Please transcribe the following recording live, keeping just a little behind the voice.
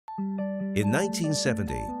In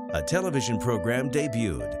 1970, a television program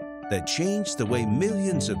debuted that changed the way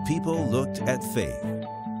millions of people looked at faith.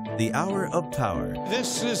 The Hour of Power.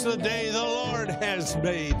 This is the day the Lord has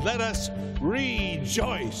made. Let us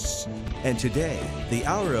rejoice. And today, the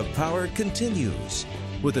Hour of Power continues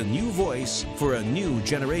with a new voice for a new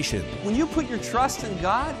generation. When you put your trust in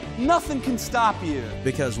God, nothing can stop you.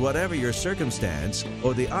 Because whatever your circumstance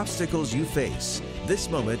or the obstacles you face, this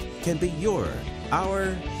moment can be your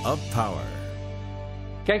Hour of Power.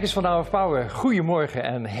 Kijkers van Hour of Power, goedemorgen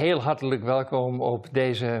en heel hartelijk welkom op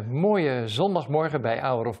deze mooie zondagmorgen bij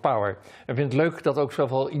Hour of Power. Ik vind het leuk dat ook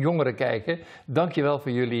zoveel jongeren kijken. Dankjewel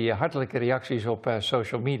voor jullie hartelijke reacties op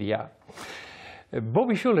social media.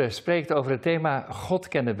 Bobby Schuller spreekt over het thema God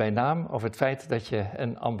kennen bij naam, over het feit dat je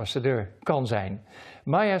een ambassadeur kan zijn.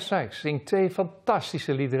 Maya Sykes zingt 2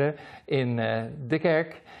 fantastische liederen in de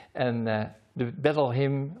kerk en de Battle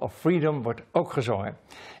Hymn of Freedom wordt ook gezongen.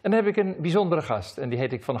 En dan heb ik een bijzondere gast en die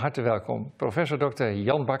heet ik van harte welkom. Professor Dr.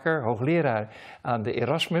 Jan Bakker, hoogleraar aan de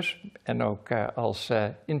Erasmus en ook als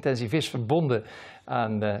intensivist verbonden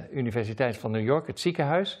aan de Universiteit van New York, het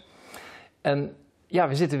ziekenhuis. En ja,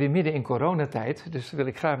 we zitten weer midden in coronatijd, dus daar wil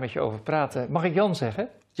ik graag met je over praten. Mag ik Jan zeggen?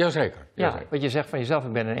 Jazeker. Ja, want je zegt van jezelf,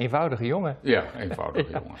 ik ben een eenvoudige jongen. Ja,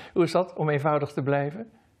 eenvoudige jongen. Hoe is dat om eenvoudig te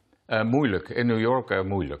blijven? Moeilijk. In New York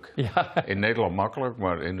moeilijk. Ja. In Nederland makkelijk,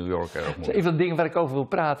 maar in New York erg moeilijk. Een van de dingen waar ik over wil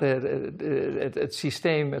praten, het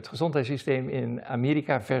systeem, het gezondheidssysteem in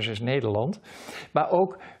Amerika versus Nederland. Maar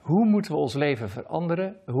ook, hoe moeten we ons leven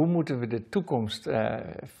veranderen? Hoe moeten we de toekomst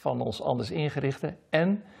van ons anders ingerichten?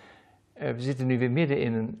 En we zitten nu weer midden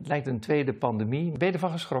in het lijkt een tweede pandemie. Ben je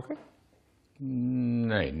ervan geschrokken?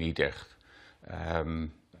 Nee, niet echt.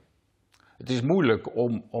 Het is moeilijk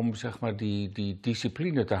om zeg maar die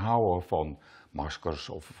discipline te houden van maskers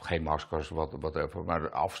of geen maskers, whatever, maar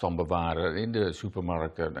afstand bewaren in de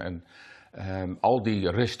supermarkten en al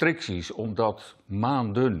die restricties om dat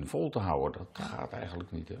maanden vol te houden. Dat gaat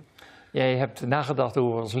eigenlijk niet, hè? Jij hebt nagedacht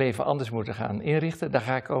hoe we ons leven anders moeten gaan inrichten. Daar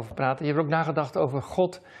ga ik over praten. Je hebt ook nagedacht over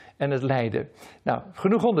God en het lijden. Nou,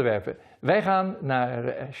 genoeg onderwerpen. Wij gaan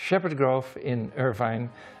naar Shepherd Grove in Irvine.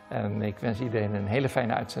 En ik wens iedereen een hele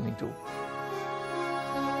fijne uitzending toe.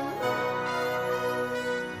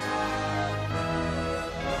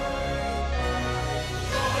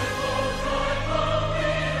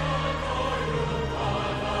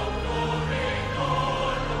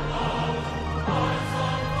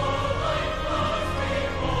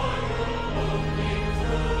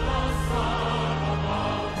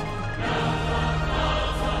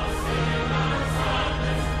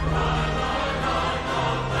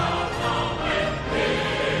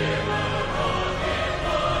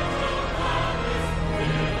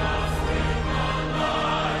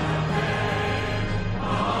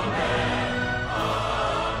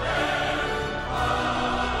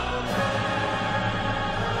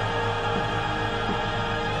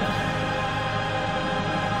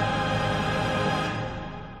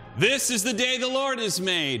 This is the day the Lord has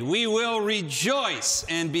made. We will rejoice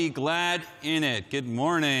and be glad in it. Good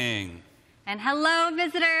morning. And hello,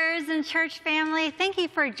 visitors and church family. Thank you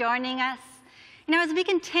for joining us. You know, as we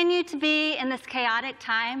continue to be in this chaotic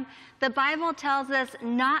time, the Bible tells us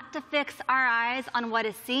not to fix our eyes on what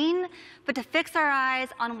is seen, but to fix our eyes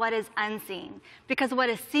on what is unseen. Because what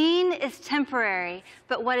is seen is temporary,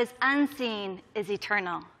 but what is unseen is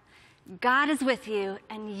eternal. God is with you,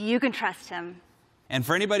 and you can trust Him. And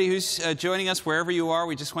for anybody who's joining us wherever you are,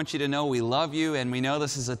 we just want you to know we love you, and we know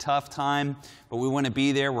this is a tough time, but we want to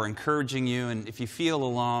be there. We're encouraging you, and if you feel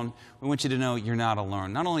alone, we want you to know you're not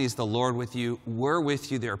alone. Not only is the Lord with you, we're with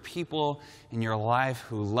you. There are people in your life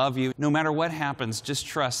who love you. No matter what happens, just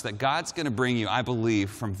trust that God's going to bring you, I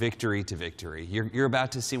believe, from victory to victory. You're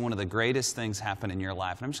about to see one of the greatest things happen in your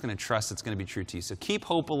life, and I'm just going to trust it's going to be true to you. So keep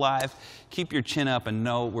hope alive, keep your chin up, and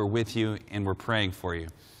know we're with you, and we're praying for you.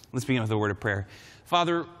 Let's begin with a word of prayer.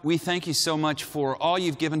 Father, we thank you so much for all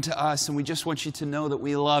you've given to us, and we just want you to know that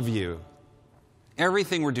we love you.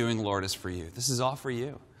 Everything we're doing, Lord, is for you. This is all for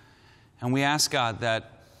you. And we ask, God,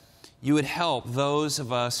 that you would help those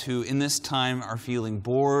of us who in this time are feeling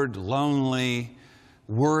bored, lonely,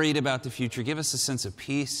 worried about the future. Give us a sense of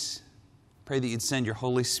peace. Pray that you'd send your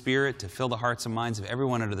Holy Spirit to fill the hearts and minds of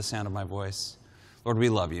everyone under the sound of my voice. Lord, we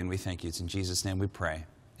love you and we thank you. It's in Jesus' name we pray.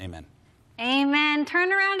 Amen. Amen.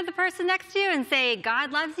 Turn around to the person next to you and say,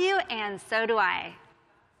 God loves you, and so do I.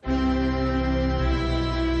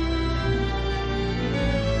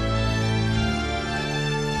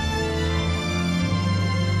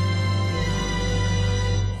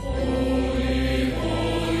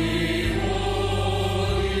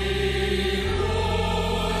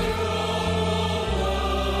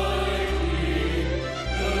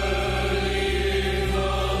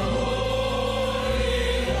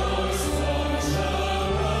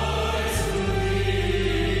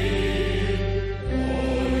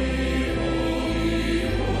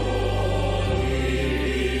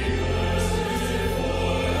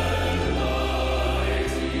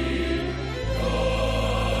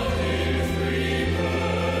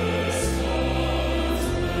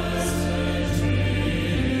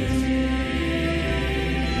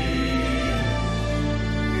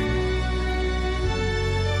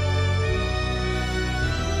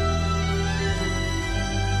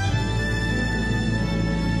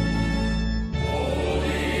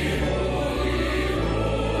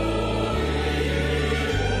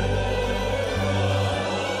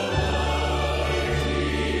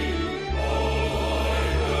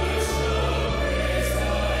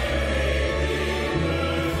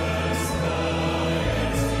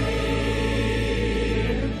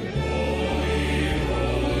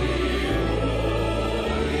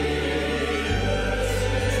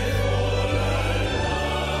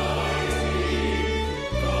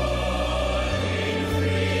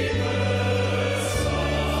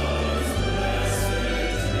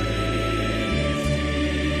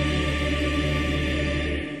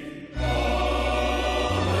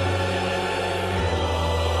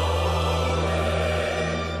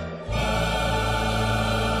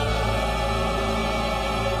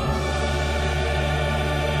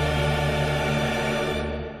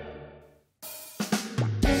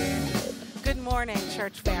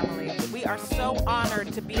 church family. We are so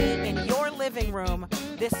honored to be in your living room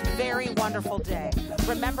this very wonderful day.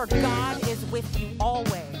 Remember, God is with you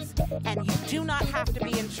always, and you do not have to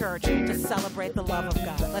be in church to celebrate the love of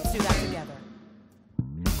God. Let's do that together.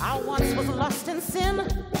 I once was lost in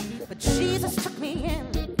sin, but Jesus took me in,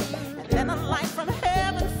 and then a light from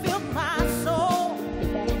heaven filled my soul,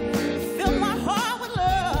 filled my heart with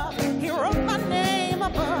love. He wrote my name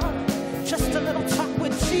above. Just a little talk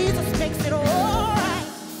with Jesus makes it all right.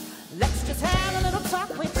 Let's just have a little talk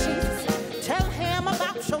with Jesus. Tell him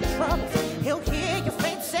about your troubles. He'll hear your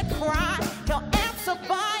faint set cry. He'll answer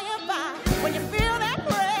by and by. When you feel that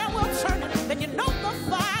prayer will turn it, then you know the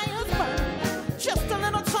fire's burning. Just a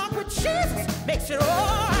little talk with Jesus makes it all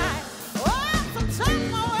right. Oh, sometimes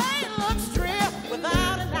my way looks drear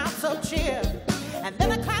without an ounce of cheer. And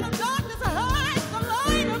then a cloud of darkness hides the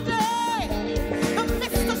light of day. The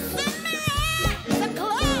mist of sin mirrors and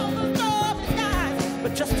clouds of stormy skies.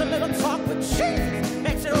 But just a little talk with Jesus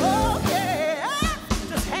makes it all okay.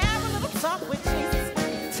 Just have a little talk with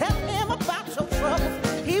Jesus. Tell him about your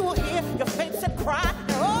troubles. He will hear your faint set cry.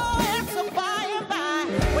 And oh, answer by and by.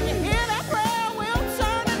 When you hear that prayer will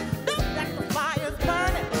turn it, know that the fire's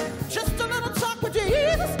burning. Just a little talk with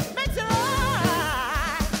Jesus makes it all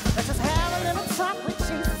right. Let's just have a little talk with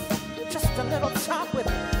Jesus. Just a little talk with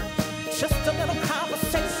him. Just a little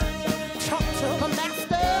conversation. Talk to the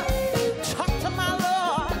master. Talk to my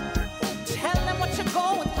Lord. Tell him what you're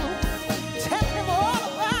going through. Tell him all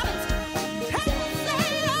about it. Tell him, say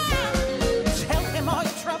it. Tell him all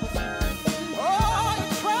your troubles. All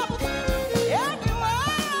your troubles.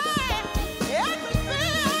 Everywhere.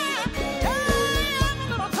 Everything. Have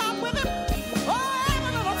a little talk with him. Oh, have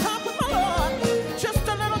a little talk with my Lord. Just a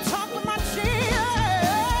little talk with my Jesus.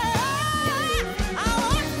 I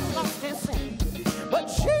was lost in sin, but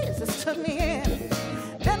Jesus took me in.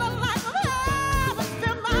 Then a life of heaven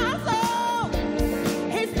filled my soul.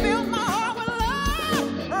 He filled my heart with love.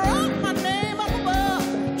 Wrote my name up above.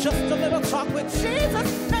 Just a little talk with Jesus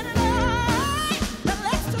made it right. Now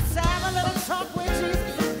let's just have a little talk with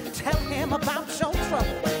Jesus. Tell him about your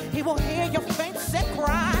trouble. He will hear your faint set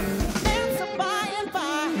cry. Answer by and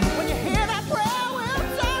by. When you hear that prayer will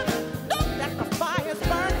turn, know that the fire's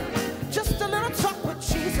burning. Just a little talk with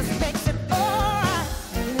Jesus makes it all right.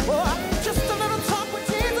 Oh, just a little talk with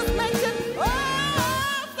Jesus makes it all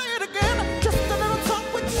right. Say it again. Just a little talk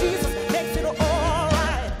with Jesus makes it all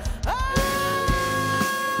right.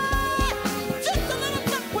 Just a little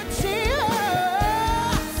talk with Jesus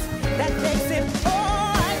that makes it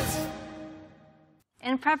all right.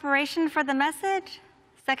 In preparation for the message,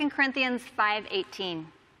 2 Corinthians 5:18.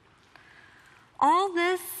 All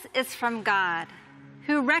this is from God,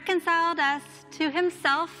 who reconciled us to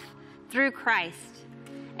himself through Christ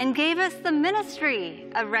and gave us the ministry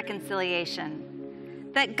of reconciliation,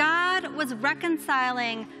 that God was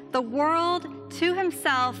reconciling the world to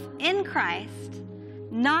himself in Christ,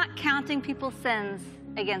 not counting people's sins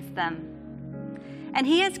against them. And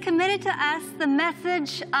he has committed to us the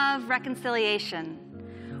message of reconciliation.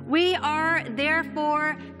 We are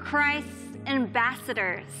therefore Christ's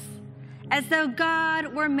ambassadors, as though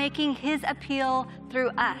God were making his appeal through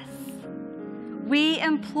us. We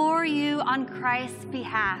implore you on Christ's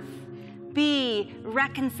behalf, be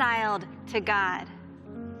reconciled to God.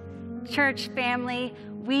 Church family,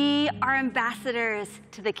 we are ambassadors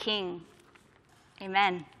to the King.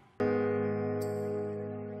 Amen.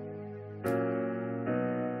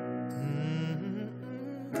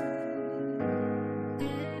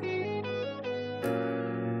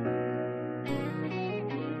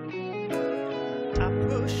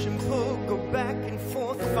 Push and pull, go back and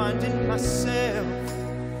forth, finding myself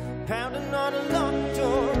pounding on a locked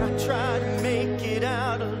door. I try to make it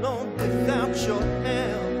out alone without your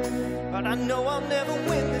help, but I know I'll never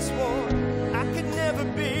win this war. I could never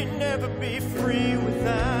be free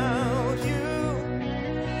without you.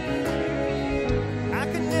 I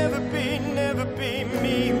could never be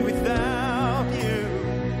me without you.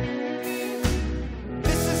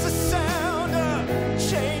 This is the sound of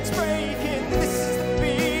chains breaking. This is the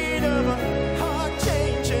beat of a heart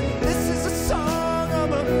changing. This is a song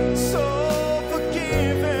of a soul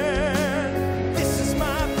forgiven. This is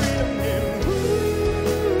my freedom hymn.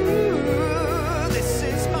 Ooh, this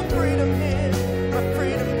is my freedom hymn, my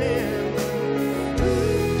freedom hymn.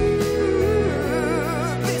 Ooh,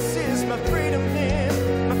 this is my freedom hymn,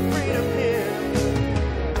 my freedom hymn.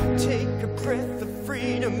 I take a breath of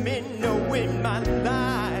freedom in knowing my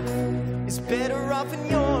life is better off in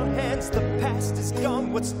your hands. The past is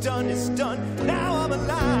gone, what's done is done. Now I'm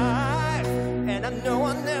alive, and I know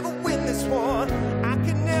I'll never win this war. I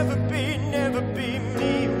can never be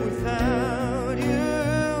me without you.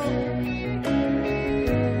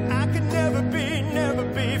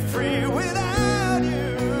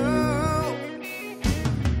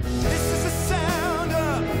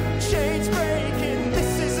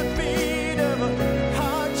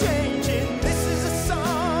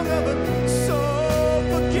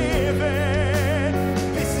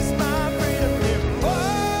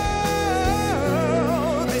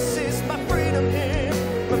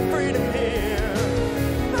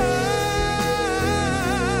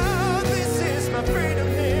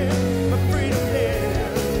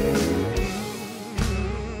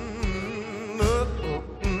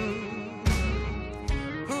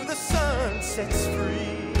 sets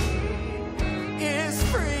free is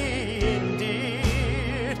free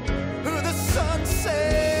indeed. Who the sun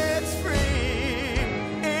sets free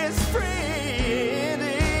is free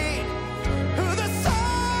indeed. Who the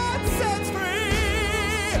sun sets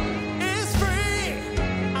free is free.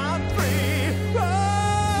 I'm free.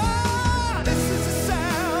 Oh, this is the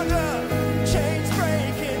sound of chains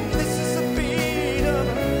breaking. This is the beat of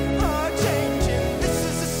a heart changing. This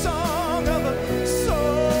is the song of a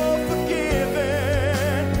soul forgiven.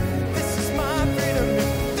 This is my freedom.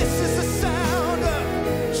 This is the sound of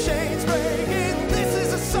chains breaking. This is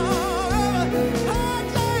the song of a heart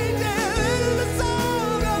changing. This is the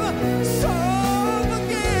song of a soul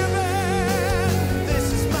forgiven. This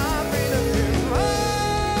is my freedom. Oh,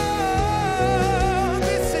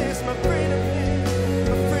 this is my freedom.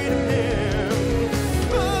 My freedom.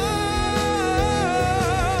 Oh,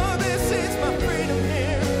 this is my freedom.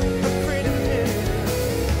 My freedom.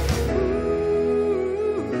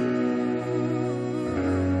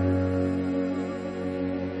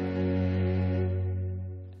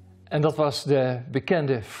 En dat was de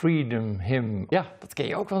bekende Freedom Hymn. Ja, dat ken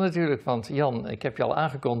je ook wel natuurlijk, want Jan, ik heb je al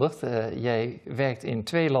aangekondigd. Jij werkt in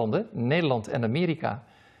 2 landen, Nederland en Amerika.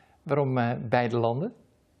 Waarom beide landen?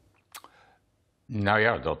 Nou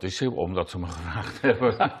ja, dat is omdat ze me gevraagd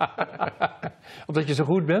hebben. Omdat je zo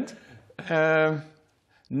goed bent?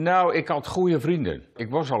 Nou, ik had goede vrienden. Ik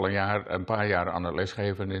was al een paar jaar aan het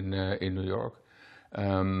lesgeven in New York.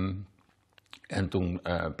 En toen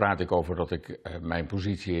praatte ik over dat ik mijn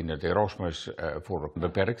positie in het Erasmus voor een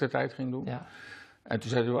beperkte tijd ging doen. Ja. En toen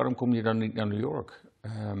zei hij, waarom kom je dan niet naar New York?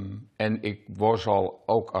 En ik was al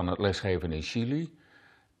ook aan het lesgeven in Chili.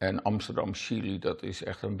 En Amsterdam-Chili, dat is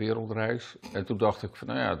echt een wereldreis. En toen dacht ik van,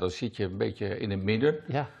 nou ja, dan zit je een beetje in het midden.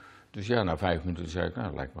 Ja. Dus ja, na 5 minuten zei ik, nou,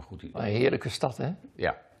 dat lijkt me een goed idee. Een heerlijke stad, hè?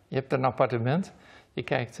 Ja. Je hebt een appartement. Je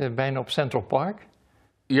kijkt bijna op Central Park.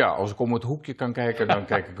 Ja, als ik om het hoekje kan kijken, dan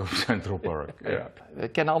kijk ik op Central Park. Ja. We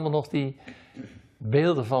kennen allemaal nog die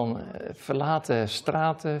beelden van verlaten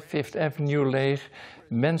straten, Fifth Avenue leeg.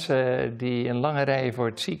 Mensen die in lange rijen voor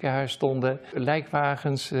het ziekenhuis stonden.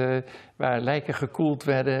 Lijkwagens waar lijken gekoeld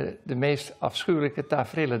werden. De meest afschuwelijke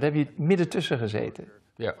tafereelen. Daar heb je midden tussen gezeten.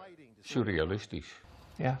 Ja, surrealistisch.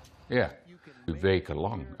 Ja. Ja,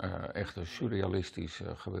 wekenlang. Echt een surrealistisch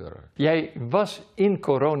gebeuren. Jij was in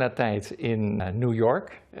coronatijd in New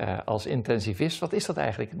York als intensivist. Wat is dat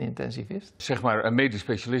eigenlijk, een intensivist? Zeg maar een medisch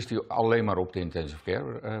specialist die alleen maar op de intensive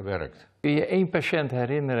care werkt. Kun je 1 patiënt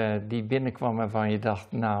herinneren die binnenkwam waarvan je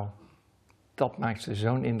dacht, nou, dat maakte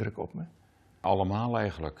zo'n indruk op me? Allemaal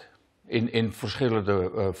eigenlijk. In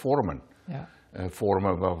verschillende vormen. Ja.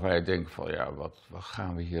 Vormen waarvan je denkt van, ja, wat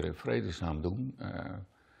gaan we hier in vredesnaam doen?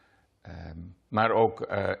 Maar ook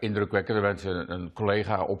indrukwekkende mensen, een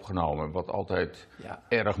collega opgenomen, wat altijd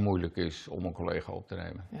erg moeilijk is om een collega op te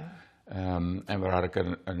nemen. Ja. En waar ik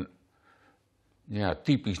een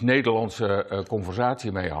typisch Nederlandse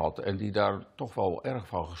conversatie mee had en die daar toch wel erg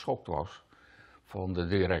van geschokt was, van de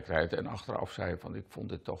directheid. En achteraf zei van, ik vond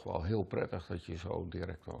dit toch wel heel prettig dat je zo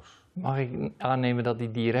direct was. Mag ik aannemen dat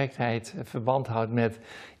die directheid verband houdt met,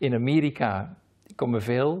 in Amerika komen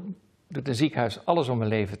veel, doet een ziekenhuis alles om een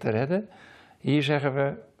leven te redden. Hier zeggen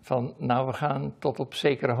we van, nou, we gaan tot op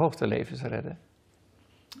zekere hoogte levens redden.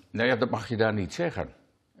 Nou ja, dat mag je daar niet zeggen,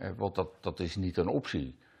 want dat is niet een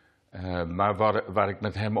optie. Maar waar ik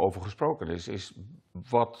met hem over gesproken is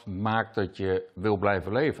wat maakt dat je wil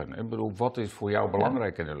blijven leven? Ik bedoel, wat is voor jou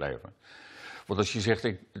belangrijk in het leven? Want als je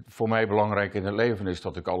zegt, voor mij belangrijk in het leven is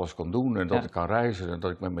dat ik alles kan doen en dat ik kan reizen en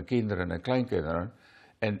dat ik met mijn kinderen en kleinkinderen,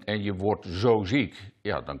 en je wordt zo ziek,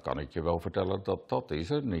 ja, dan kan ik je wel vertellen dat is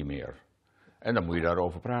het niet meer. En dan moet je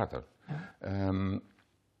daarover praten. Ja.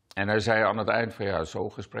 En hij zei aan het eind van, ja,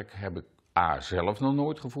 zo'n gesprek heb ik zelf nog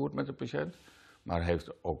nooit gevoerd met een patiënt, maar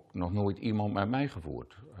heeft ook nog nooit iemand met mij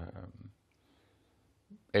gevoerd.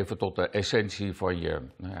 Even tot de essentie van je,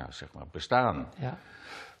 nou ja, zeg maar, bestaan. Ja.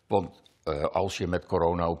 Want als je met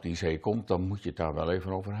corona op die zee komt, dan moet je het daar wel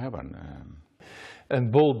even over hebben.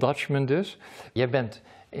 Een bold Dutchman dus. Jij bent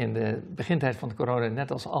in de begintijd van de corona,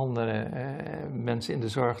 net als andere mensen in de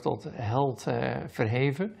zorg, tot held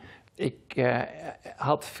verheven. Ik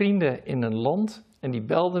had vrienden in een land en die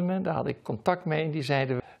belden me, daar had ik contact mee en die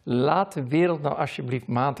zeiden, laat de wereld nou alsjeblieft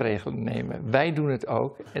maatregelen nemen. Wij doen het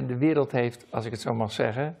ook en de wereld heeft, als ik het zo mag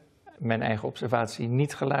zeggen, mijn eigen observatie,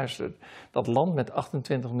 niet geluisterd. Dat land met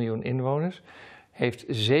 28 miljoen inwoners heeft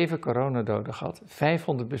 7 coronadoden gehad,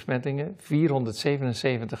 500 besmettingen,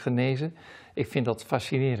 477 genezen. Ik vind dat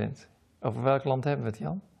fascinerend. Over welk land hebben we het,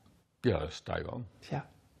 Jan? Ja, dat is Taiwan. Ja.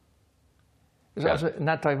 Dus als we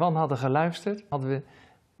naar Taiwan hadden geluisterd, hadden we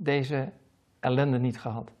deze ellende niet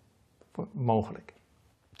gehad. mogelijk?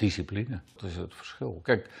 Discipline, dat is het verschil.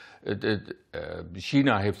 Kijk,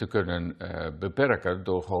 China heeft het kunnen beperken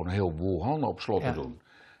door gewoon heel Wuhan op slot te doen.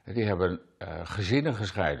 Die hebben gezinnen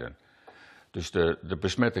gescheiden. Dus de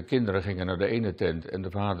besmette kinderen gingen naar de ene tent en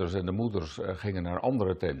de vaders en de moeders gingen naar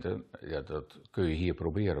andere tenten. Ja, dat kun je hier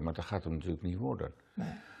proberen, maar dat gaat hem natuurlijk niet worden. Nee.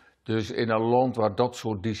 Dus in een land waar dat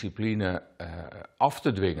soort discipline af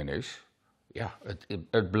te dwingen is, ja,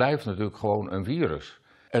 het blijft natuurlijk gewoon een virus.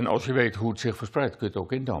 En als je weet hoe het zich verspreidt, kun je het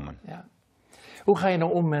ook indammen. Ja. Hoe ga je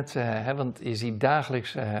nou om met, want je ziet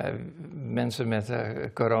dagelijks mensen met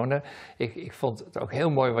corona. Ik vond het ook heel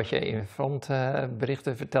mooi wat je in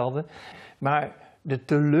frontberichten vertelde. Maar de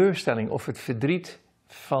teleurstelling of het verdriet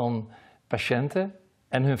van patiënten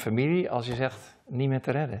en hun familie als je zegt niet meer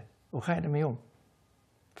te redden. Hoe ga je ermee om?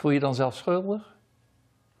 Voel je dan zelf schuldig?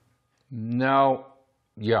 Nou,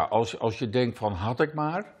 ja, als je denkt van had ik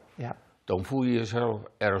maar, dan voel je jezelf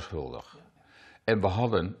erg schuldig. En we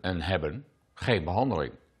hadden en hebben geen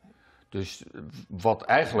behandeling. Dus wat je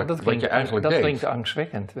eigenlijk deed... Dat klinkt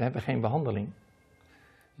angstwekkend. We hebben geen behandeling.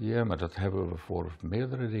 Ja, maar dat hebben we voor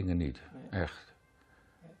meerdere dingen niet. Echt.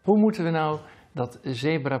 Hoe moeten we nou dat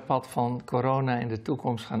zebrapad van corona in de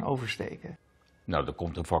toekomst gaan oversteken? Nou, er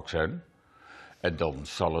komt een vaccin. En dan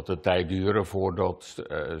zal het een tijd duren voordat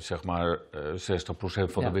zeg maar 60%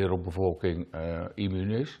 van de wereldbevolking immuun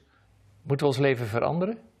is. Moeten we ons leven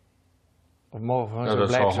veranderen? Of mogen we zo dat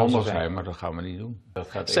blijven zou handig zijn, maar dat gaan we niet doen.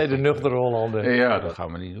 Zijn de nuchtere Hollander. Ja, dat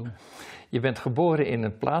gaan we niet doen. Je bent geboren in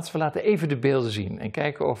een plaats. We laten even de beelden zien en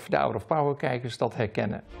kijken of de Hour of Power-kijkers dat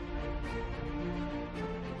herkennen.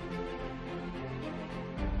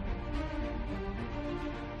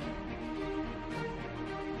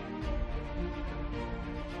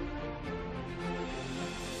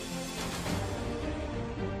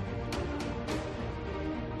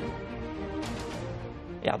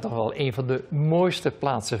 Ja, toch wel een van de mooiste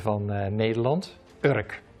plaatsen van Nederland,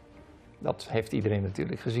 Urk. Dat heeft iedereen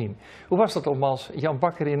natuurlijk gezien. Hoe was dat om als Jan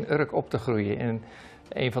Bakker in Urk op te groeien, in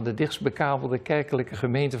een van de dichtst bekabelde kerkelijke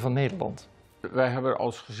gemeenten van Nederland? Wij hebben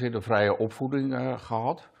als gezin een vrije opvoeding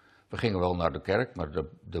gehad. We gingen wel naar de kerk, maar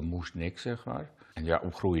er moest niks, zeg maar. En ja,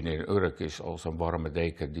 opgroeien in Urk is als een warme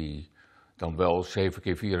deken die dan wel 7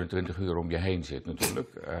 keer 24 uur om je heen zit natuurlijk.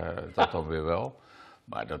 Dat dan weer wel.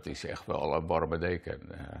 Maar dat is echt wel een warme deken,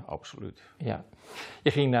 absoluut. Ja.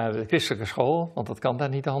 Je ging naar de christelijke school, want dat kan daar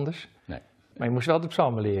niet anders. Nee. Maar je moest wel de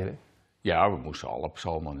psalmen leren. Ja, we moesten alle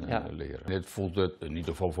psalmen leren. Het voelde in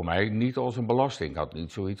ieder geval voor mij niet als een belasting. Ik had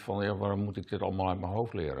niet zoiets van, ja, waarom moet ik dit allemaal uit mijn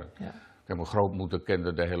hoofd leren? Ja. Mijn grootmoeder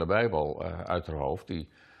kende de hele Bijbel uit haar hoofd. Die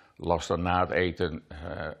las dan na het eten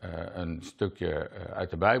een stukje uit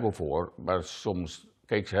de Bijbel voor, maar soms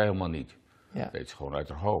keek ze helemaal niet. Ja. Dat deed ze gewoon uit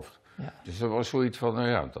haar hoofd. Ja. Dus er was zoiets van,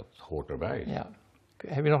 ja, dat hoort erbij. Ja.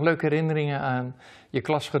 Heb je nog leuke herinneringen aan je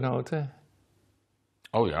klasgenoten?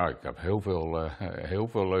 Oh ja, ik heb heel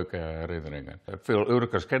veel leuke herinneringen. Veel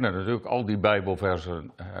Urkers kennen natuurlijk al die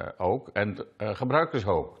Bijbelversen ook en gebruiken ze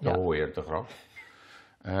ook, dat hoor je te graag.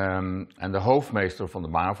 En de hoofdmeester van de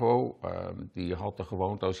MAVO, die had de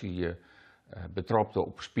gewoonte als hij je betrapte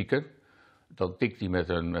op spieken, dan tikte hij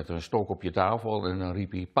met een stok op je tafel en dan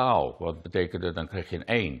riep hij paal. Wat betekende, dan kreeg je een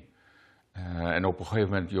 1. En op een gegeven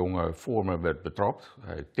moment, de jongen voor me werd betrapt.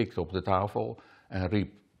 Hij tikte op de tafel en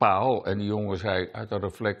riep paal. En die jongen zei uit een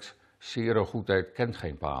reflex, zere goedheid kent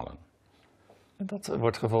geen palen. Dat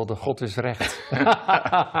wordt gevolgd door God is recht.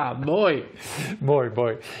 Mooi.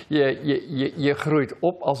 Mooi. Je groeit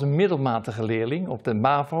op als een middelmatige leerling op de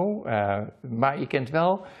MAVO. Maar je kent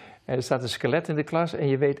wel, er staat een skelet in de klas en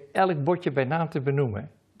je weet elk bordje bij naam te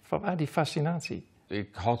benoemen. Vanwaar die fascinatie?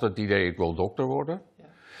 Ik had het idee, ik wil dokter worden.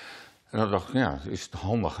 En dan dacht ik, ja, is het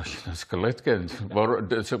handig als je dat skelet kent.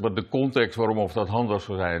 Ja. De context waarom of dat handig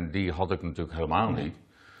zou zijn, die had ik natuurlijk helemaal niet.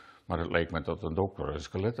 Maar het leek me dat een dokter een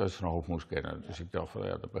skelet uit zijn hoofd moest kennen. Dus ik dacht van,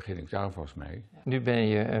 ja, daar begin ik daar vast mee. Nu ben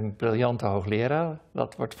je een briljante hoogleraar,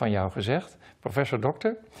 dat wordt van jou gezegd.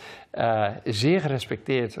 Professor-dokter. Zeer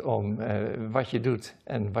gerespecteerd om wat je doet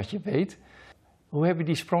en wat je weet. Hoe heb je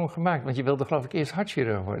die sprong gemaakt? Want je wilde geloof ik eerst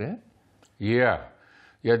hartchirurg worden, hè? Ja.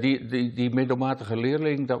 Ja, die middelmatige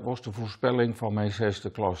leerling, dat was de voorspelling van mijn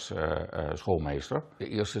 6e klas schoolmeester. De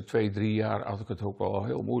eerste 2-3 jaar had ik het ook wel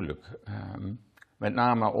heel moeilijk. Met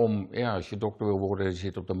name om, ja, als je dokter wil worden en je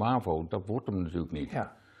zit op de MAVO, dat wordt hem natuurlijk niet.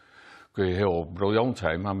 Ja. Kun je heel briljant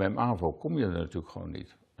zijn, maar met MAVO kom je er natuurlijk gewoon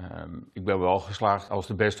niet. Ik ben wel geslaagd als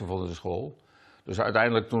de beste van de school. Dus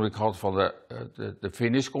uiteindelijk toen ik had van de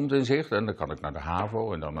finish komt in zicht, en dan kan ik naar de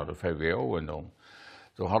HAVO en dan naar de VWO en dan...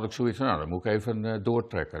 Toen had ik zoiets van, nou, dan moet ik even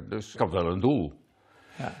doortrekken. Dus ik had wel een doel.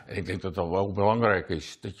 Ja. En ik denk dat het wel belangrijk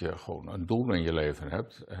is dat je gewoon een doel in je leven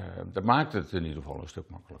hebt. Dat maakt het in ieder geval een stuk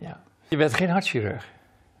makkelijker. Ja. Je bent geen hartchirurg.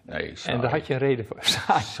 Nee, saai. En daar had je een reden voor.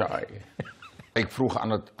 Saai. Ik vroeg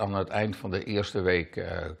aan het eind van de eerste week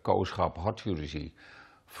kooschap hartchirurgie,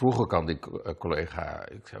 vroeg ik aan die collega,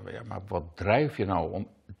 ik zei, ja, maar wat drijf je nou om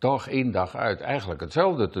dag in dag uit eigenlijk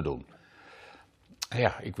hetzelfde te doen?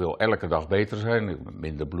 Ja, ik wil elke dag beter zijn,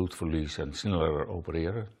 minder bloedverlies en sneller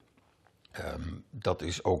opereren. Dat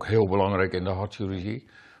is ook heel belangrijk in de hartchirurgie,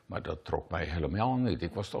 maar dat trok mij helemaal niet.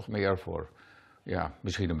 Ik was toch meer voor, ja,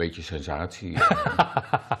 misschien een beetje sensatie.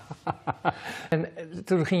 En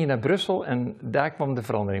toen ging je naar Brussel en daar kwam de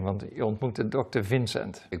verandering, want je ontmoette dokter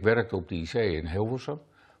Vincent. Ik werkte op de IC in Hilversum.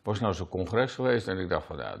 Was nou zo'n congres geweest en ik dacht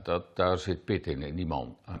van ja, daar zit pit in die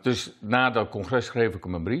man. Dus na dat congres schreef ik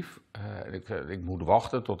hem een brief. Ik moet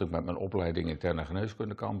wachten tot ik met mijn opleiding interne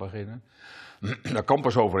geneeskunde kan beginnen. Dat kan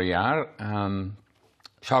pas over een jaar.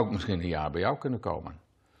 Zou ik misschien een jaar bij jou kunnen komen?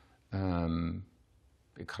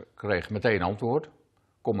 Ik kreeg meteen antwoord.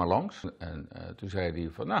 Kom maar langs. En toen zei hij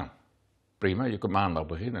van nou, prima, je kunt maandag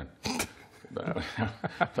beginnen.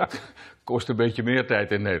 Dat kost een beetje meer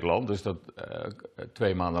tijd in Nederland, dus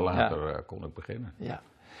 2 maanden later kon ik beginnen. Ja.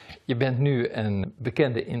 Je bent nu een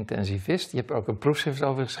bekende intensivist. Je hebt er ook een proefschrift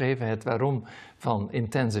over geschreven, het waarom van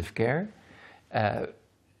intensive care.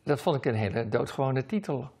 Dat vond ik een hele doodgewone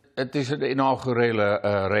titel. Het is een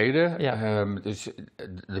inaugurele reden. Ja. Dus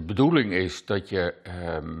de bedoeling is dat je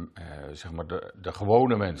zeg maar de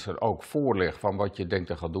gewone mensen ook voorlegt van wat je denkt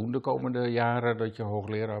te gaan doen de komende jaren dat je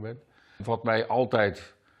hoogleraar bent. Wat mij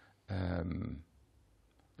altijd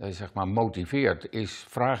zeg maar motiveert is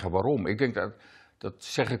vragen waarom. Ik denk dat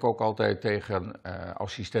zeg ik ook altijd tegen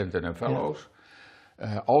assistenten en fellows.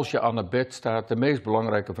 Ja. Als je aan het bed staat, de meest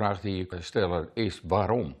belangrijke vraag die je kan stellen is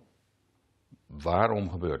waarom? Waarom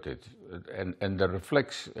gebeurt dit? En de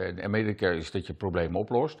reflex in Medicare is dat je problemen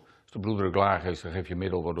oplost. Als de bloeddruk laag is, dan geef je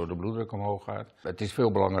middel waardoor de bloeddruk omhoog gaat. Het is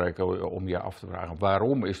veel belangrijker om je af te vragen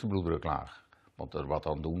waarom is de bloeddruk laag? Want er wat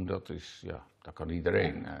aan doen, dat kan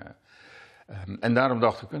iedereen. En daarom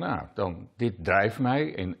dacht ik, nou, dit drijft mij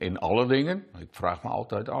in alle dingen. Ik vraag me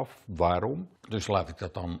altijd af, waarom? Dus laat ik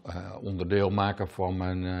dat dan onderdeel maken van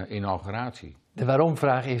mijn inauguratie. De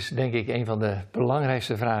waarom-vraag is denk ik een van de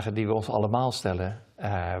belangrijkste vragen die we ons allemaal stellen.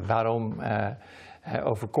 Waarom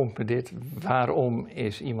overkomt me dit? Waarom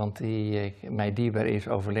is iemand die mij dierbaar is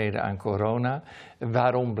overleden aan corona?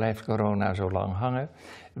 Waarom blijft corona zo lang hangen?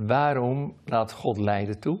 Waarom laat God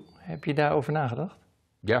lijden toe? Heb je daarover nagedacht?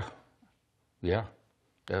 Ja,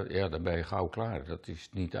 dan ben je gauw klaar. Dat is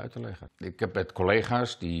niet uit te leggen. Ik heb met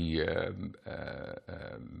collega's die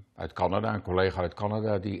uit Canada, een collega uit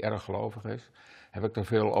Canada die erg gelovig is, heb ik er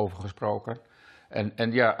veel over gesproken.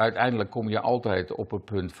 En ja, uiteindelijk kom je altijd op het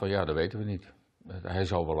punt van ja, dat weten we niet. Hij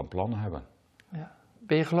zal wel een plan hebben. Ja.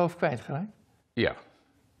 Ben je geloof kwijtgeraakt? Ja.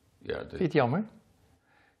 Vind je het jammer?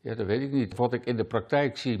 Ja, dat weet ik niet. Wat ik in de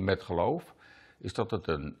praktijk zie met geloof, is dat het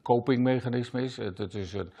een copingmechanisme is. Het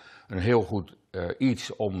is een heel goed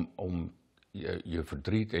iets om je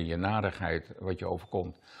verdriet en je narigheid, wat je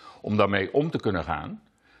overkomt, om daarmee om te kunnen gaan.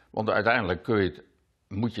 Want uiteindelijk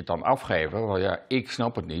moet je het dan afgeven, want ja, ik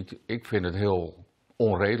snap het niet. Ik vind het heel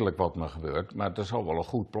onredelijk wat me gebeurt, maar er zal wel een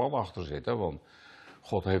goed plan achter zitten, want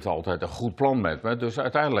God heeft altijd een goed plan met me. Dus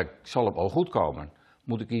uiteindelijk zal het wel goed komen.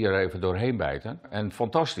 Moet ik hier even doorheen bijten. En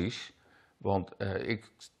fantastisch, want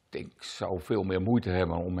ik zou veel meer moeite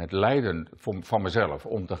hebben om met lijden van mezelf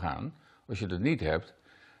om te gaan. Als je het niet hebt,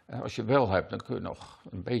 als je het wel hebt, dan kun je nog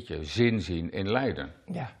een beetje zin zien in lijden.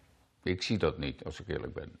 Ja. Ik zie dat niet, als ik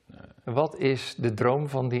eerlijk ben. Wat is de droom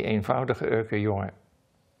van die eenvoudige Urker-jongen?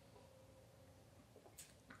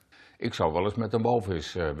 Ik zou wel eens met een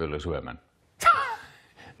walvis willen zwemmen.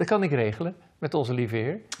 Dat kan ik regelen, met onze lieve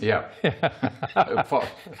Heer. Ja.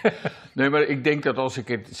 Nee, maar ik denk dat als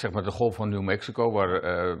ik zeg maar de golf van New Mexico,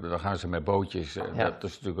 daar gaan ze met bootjes, dat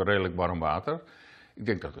is natuurlijk redelijk warm water. Ik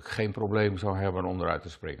denk dat ik geen probleem zou hebben om eruit te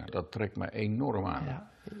springen. Dat trekt me enorm aan. Ja.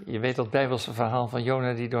 Je weet dat Bijbelse verhaal van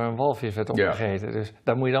Jona die door een walvis werd opgegeten. Ja. Dus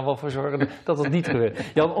daar moet je dan wel voor zorgen dat dat niet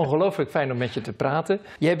gebeurt. Jan, ongelooflijk fijn om met je te praten.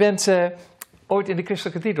 Jij bent ooit in de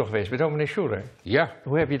christelijke kathedral geweest bij dominee Schuller. Ja.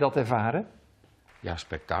 Hoe heb je dat ervaren? Ja,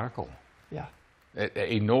 spektakel. Ja.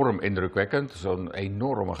 Enorm indrukwekkend. Zo'n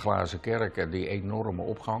enorme glazen kerk en die enorme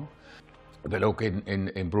opgang. Ik ben ook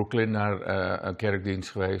in Brooklyn naar een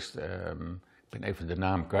kerkdienst geweest. Ik ben even de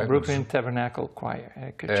naam kwijt. Brooklyn Tabernacle Choir.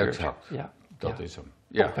 Exact. Ja. Dat is hem.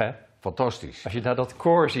 Ja, top, hè? Fantastisch. Als je daar dat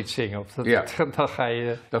koor ziet zingen, dan ga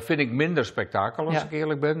je... Dat vind ik minder spektakel als ik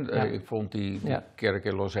eerlijk ben. Ja. Ik vond die kerk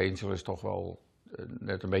in Los Angeles toch wel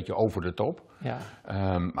net een beetje over de top. Ja.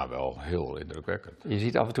 Maar wel heel indrukwekkend. Je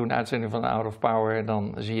ziet af en toe een uitzending van Hour of Power en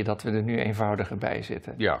dan zie je dat we er nu eenvoudiger bij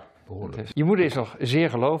zitten. Ja, behoorlijk. Dus je moeder is nog zeer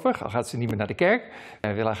gelovig, al gaat ze niet meer naar de kerk.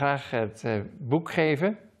 We willen graag het boek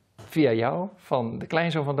geven, via jou, van de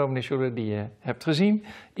kleinzoon van dominee Schuller, die je hebt gezien,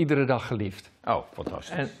 Iedere dag geliefd. Oh,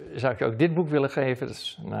 fantastisch. En zou ik je ook dit boek willen geven, dat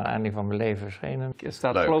is naar aanleiding van mijn leven verschenen. Het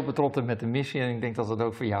staat globetrotter met de missie en ik denk dat dat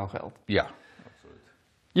ook voor jou geldt. Ja, absoluut.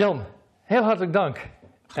 Jan, heel hartelijk dank.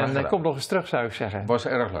 Graag En kom nog eens terug, zou ik zeggen. Was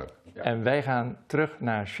erg leuk. Ja. En wij gaan terug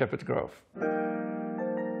naar Shepherd Grove.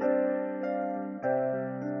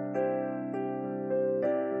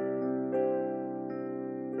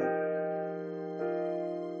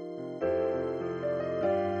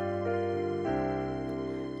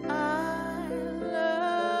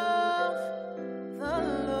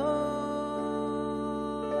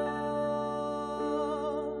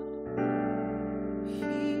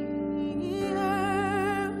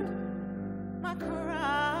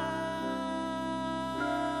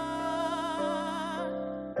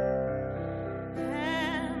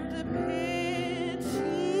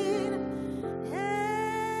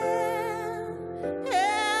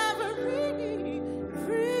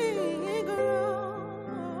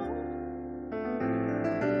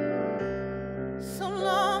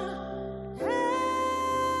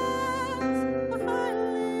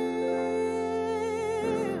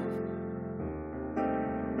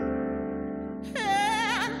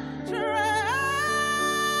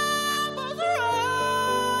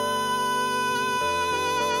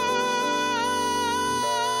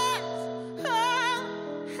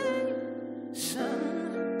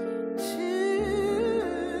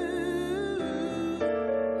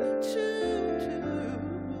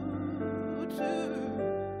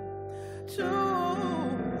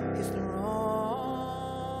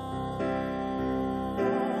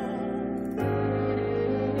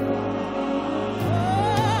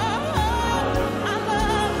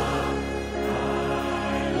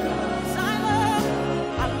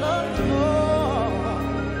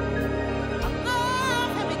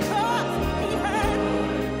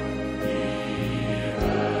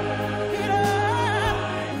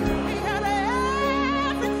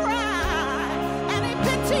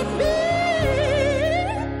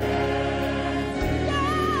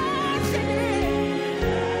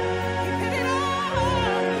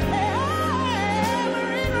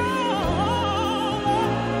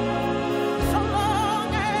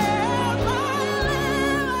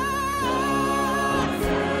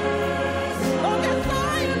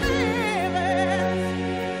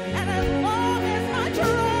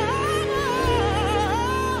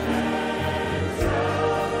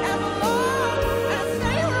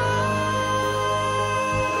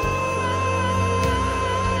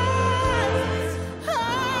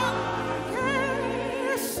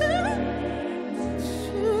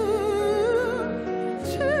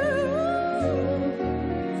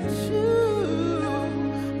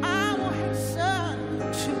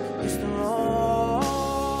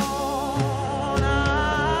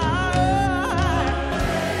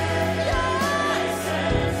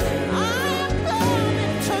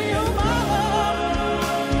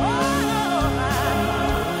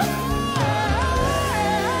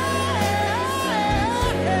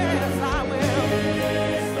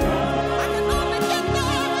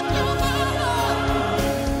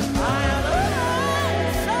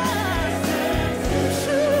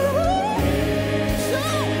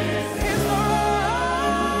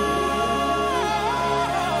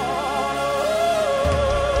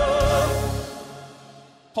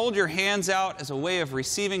 Hold your hands out as a way of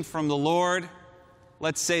receiving from the Lord.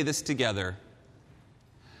 Let's say this together.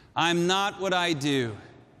 I'm not what I do.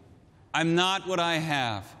 I'm not what I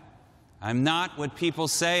have. I'm not what people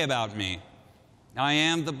say about me. I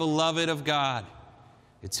am the beloved of God.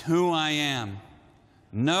 It's who I am.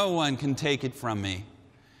 No one can take it from me.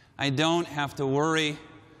 I don't have to worry.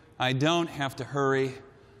 I don't have to hurry.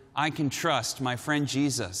 I can trust my friend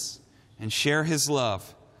Jesus and share his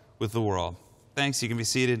love with the world. Thanks, you can be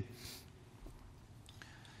seated.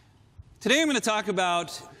 Today I'm going to talk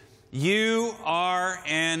about you are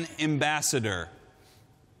an ambassador.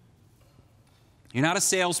 You're not a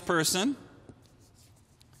salesperson.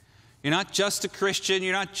 You're not just a Christian.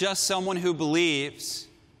 You're not just someone who believes.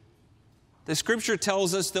 The scripture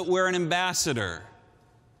tells us that we're an ambassador.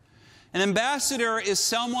 An ambassador is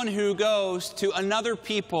someone who goes to another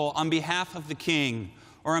people on behalf of the king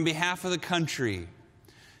or on behalf of the country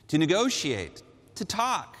to negotiate, to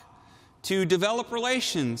talk, to develop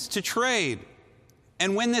relations, to trade.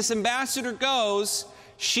 And when this ambassador goes,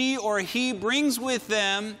 she or he brings with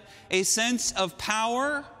them a sense of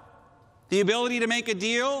power, the ability to make a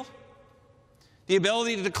deal, the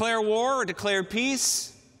ability to declare war or declare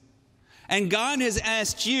peace. And God has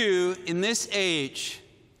asked you in this age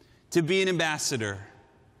to be an ambassador.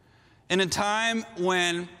 In a time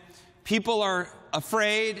when people are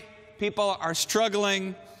afraid, people are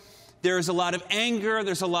struggling, there's a lot of anger,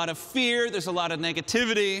 there's a lot of fear, there's a lot of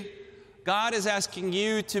negativity. God is asking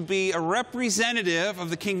you to be a representative of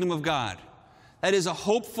the kingdom of God. That is a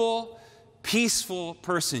hopeful, peaceful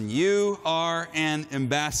person. You are an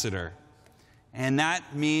ambassador. And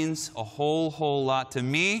that means a whole lot to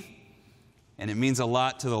me, and it means a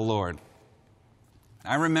lot to the Lord.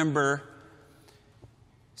 I remember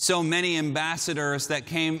so many ambassadors that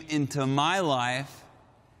came into my life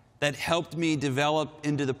that helped me develop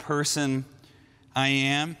into the person I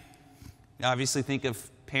am. You obviously think of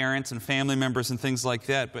parents and family members and things like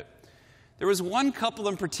that, but there was one couple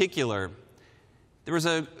in particular. It was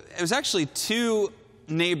actually two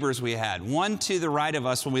neighbors we had, one to the right of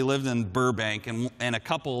us when we lived in Burbank, and a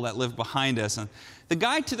couple that lived behind us. And the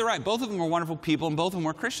guy to the right, both of them were wonderful people, and both of them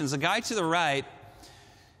were Christians. The guy to the right,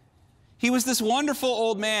 he was this wonderful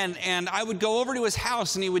old man, and I would go over to his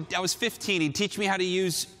house, and I was 15, he'd teach me how to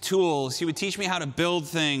use tools, he would teach me how to build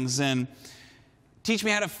things, and teach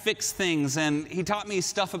me how to fix things, and he taught me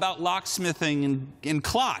stuff about locksmithing and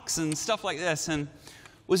clocks and stuff like this, and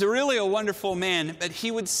was really a wonderful man. But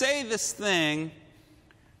he would say this thing,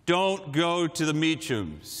 don't go to the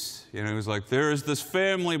Meachams. You know, he was like, there's this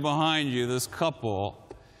family behind you, this couple,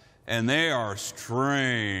 and they are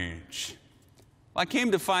strange. Well, I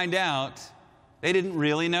came to find out they didn't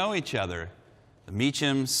really know each other, the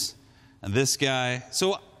Meachams and this guy.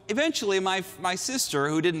 So eventually my sister,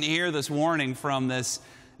 who didn't hear this warning from this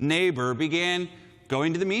neighbor, began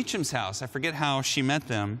going to the Meacham's house. I forget how she met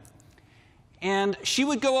them. And she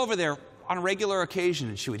would go over there on a regular occasion,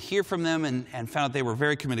 and she would hear from them and found out they were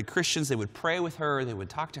very committed Christians. They would pray with her, they would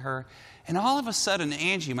talk to her. And all of a sudden,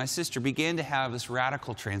 Angie, my sister, began to have this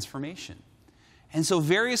radical transformation. And so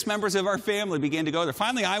various members of our family began to go there.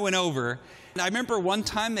 Finally, I went over. And I remember one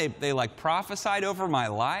time they like prophesied over my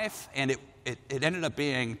life, and it ended up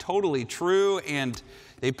being totally true. And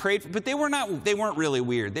they prayed, but they weren't really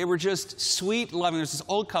weird. They were just sweet, loving. There's this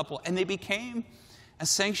old couple, and they became a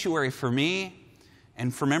sanctuary for me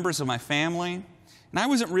and for members of my family. And I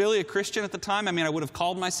wasn't really a Christian at the time. I mean, I would have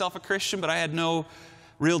called myself a Christian, but I had no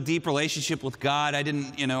real deep relationship with God.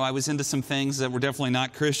 I was into some things that were definitely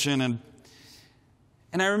not Christian.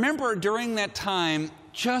 And I remember during that time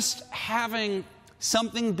just having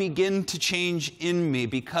something begin to change in me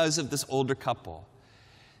because of this older couple.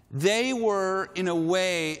 They were, in a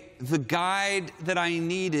way, the guide that I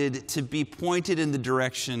needed to be pointed in the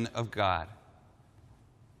direction of God.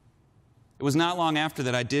 It was not long after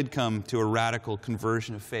that I did come to a radical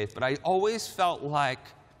conversion of faith, but I always felt like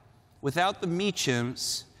without the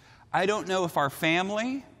Meachams, I don't know if our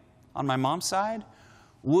family on my mom's side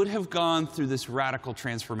would have gone through this radical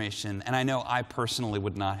transformation, and I know I personally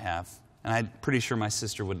would not have, and I'm pretty sure my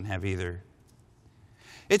sister wouldn't have either.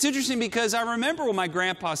 It's interesting because I remember what my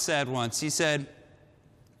grandpa said once. He said,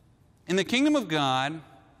 in the kingdom of God,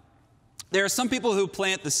 there are some people who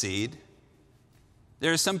plant the seed.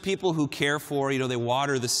 There are some people who care for, they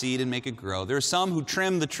water the seed and make it grow. There are some who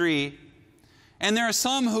trim the tree, and there are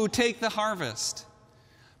some who take the harvest.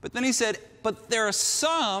 But then he said, but there are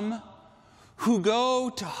some who go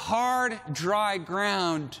to hard, dry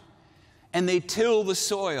ground, and they till the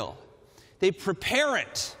soil. They prepare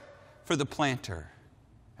it for the planter.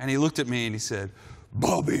 And he looked at me and he said,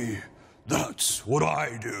 Bobby, that's what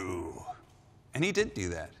I do. And he did do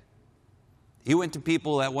that. He went to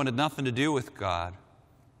people that wanted nothing to do with God,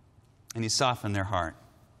 and he softened their heart.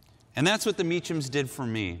 And that's what the Meachams did for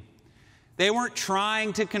me. They weren't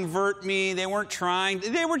trying to convert me. They were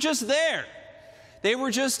just there. They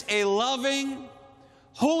were just a loving,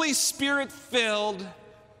 Holy Spirit-filled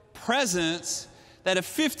presence that a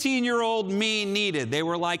 15-year-old me needed. They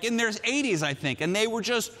were like in their 80s, I think, and they were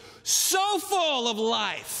just so full of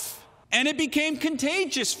life. And it became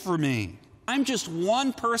contagious for me. I'm just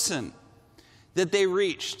one person that they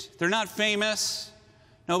reached. They're not famous.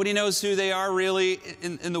 Nobody knows who they are really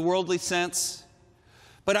in the worldly sense.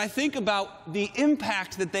 But I think about the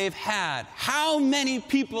impact that they've had. How many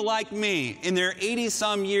people like me in their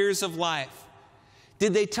 80-some years of life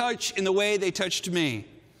did they touch in the way they touched me?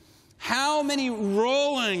 How many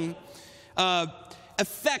rolling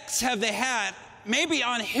effects have they had, maybe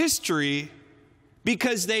on history,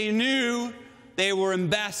 because they knew they were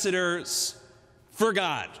ambassadors for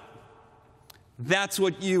God? That's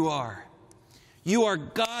what you are. You are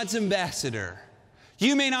God's ambassador.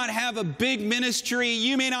 You may not have a big ministry.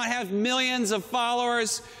 You may not have millions of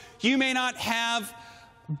followers. You may not have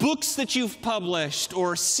books that you've published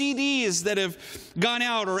or CDs that have gone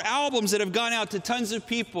out or albums that have gone out to tons of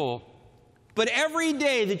people. But every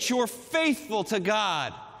day that you're faithful to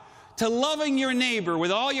God, to loving your neighbor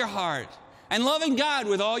with all your heart and loving God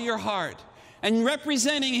with all your heart and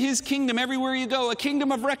representing His kingdom everywhere you go, a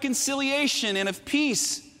kingdom of reconciliation and of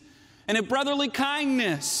peace and of brotherly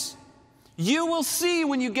kindness, you will see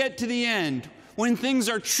when you get to the end, when things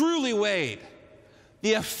are truly weighed,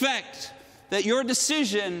 the effect that your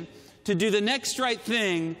decision to do the next right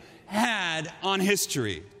thing had on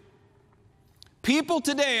history. People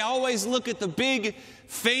today always look at the big,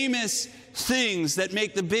 famous things that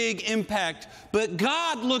make the big impact, but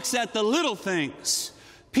God looks at the little things.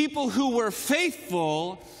 People who were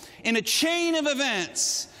faithful in a chain of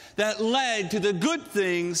events that led to the good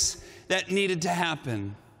things that needed to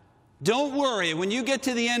happen. Don't worry, when you get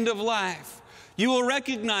to the end of life, you will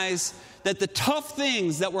recognize that the tough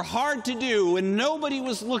things that were hard to do when nobody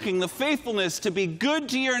was looking, the faithfulness to be good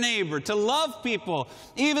to your neighbor, to love people,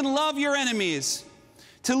 even love your enemies,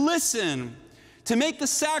 to listen, to make the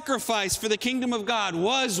sacrifice for the kingdom of God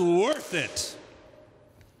was worth it.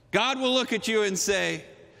 God will look at you and say,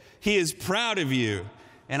 He is proud of you,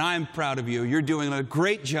 and I'm proud of you. You're doing a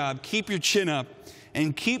great job. Keep your chin up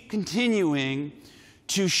and keep continuing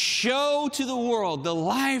to show to the world the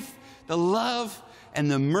life, the love, and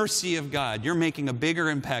the mercy of God. You're making a bigger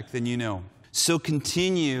impact than you know. So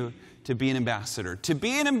continue to be an ambassador. To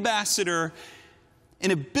be an ambassador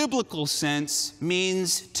in a biblical sense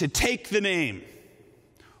means to take the name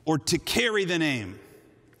or to carry the name.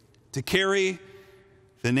 To carry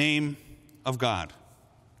the name of God.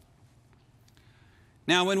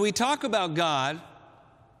 Now, when we talk about God,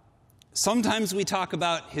 sometimes we talk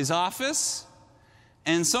about His office,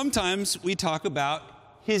 and sometimes we talk about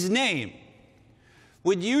His name.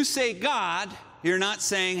 When you say God, you're not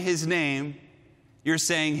saying His name, you're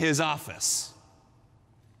saying His office.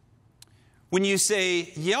 When you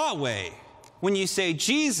say Yahweh, when you say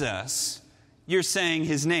Jesus, you're saying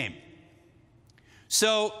His name.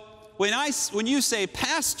 So when you say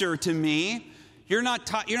pastor to me, you're not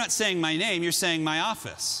saying my name, you're saying my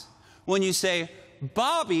office. When you say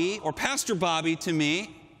Bobby or Pastor Bobby to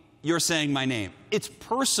me, you're saying my name. It's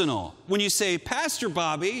personal. When you say Pastor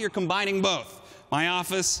Bobby, you're combining both. My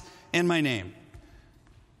office and my name.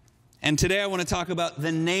 And today I want to talk about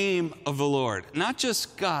the name of the Lord. Not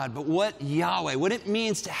just God, but what Yahweh, what it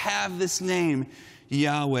means to have this name,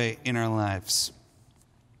 Yahweh, in our lives.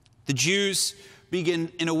 The Jews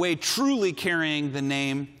begin, in a way, truly carrying the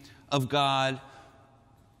name of God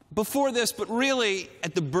before this, but really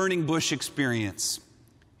at the burning bush experience.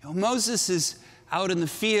 Moses is out in the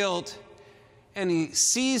field, and he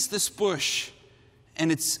sees this bush,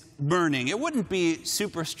 and it's burning. It wouldn't be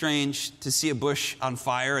super strange to see a bush on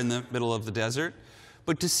fire in the middle of the desert,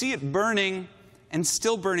 but to see it burning and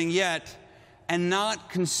still burning yet and not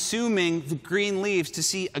consuming the green leaves, to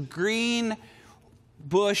see a green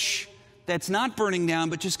bush that's not burning down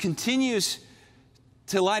but just continues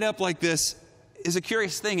to light up like this is a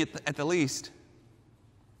curious thing at the least.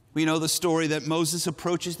 We know the story that Moses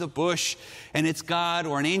approaches the bush and it's God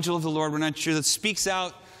or an angel of the Lord, we're not sure, that speaks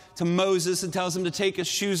out to Moses and tells him to take his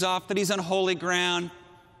shoes off, that he's on holy ground.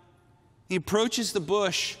 He approaches the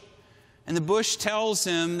bush, and the bush tells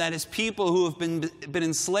him that his people who have been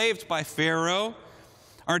enslaved by Pharaoh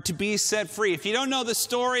are to be set free. If you don't know the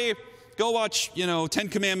story, go watch, 10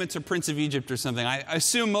 Commandments or Prince of Egypt or something. I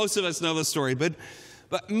assume most of us know the story, but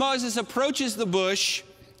Moses approaches the bush,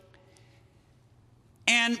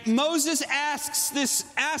 and Moses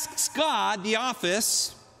asks God, the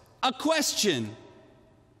office, a question.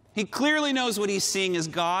 He clearly knows what he's seeing as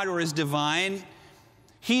God or as divine.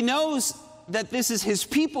 He knows that this is his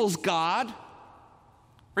people's God.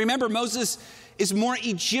 Remember, Moses is more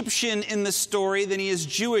Egyptian in the story than he is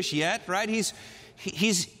Jewish yet, right? He's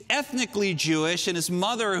ethnically Jewish, and his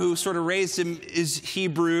mother, who sort of raised him, is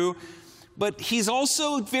Hebrew. But he's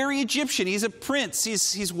also very Egyptian. He's a prince.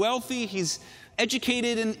 He's wealthy. He's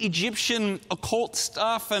educated in Egyptian occult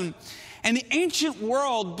stuff. And the ancient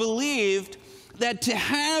world believed that to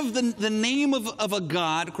have the name of a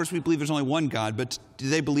God, of course we believe there's only one God, but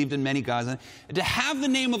they believed in many gods, to have the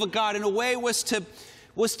name of a God in a way was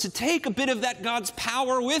to take a bit of that God's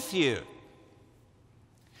power with you.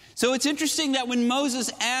 So it's interesting that when Moses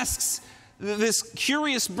asks this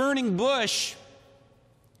curious burning bush,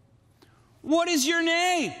 what is your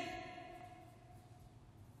name?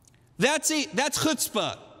 That's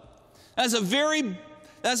chutzpah.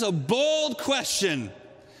 That's a bold question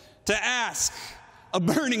to ask a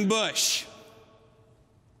burning bush.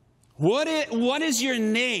 What is your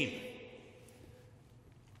name?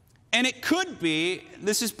 And it could be,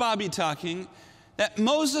 this is Bobby talking, that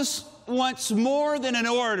Moses wants more than an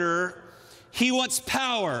order. He wants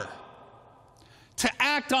power to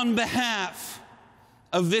act on behalf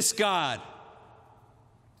of this God.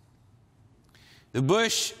 The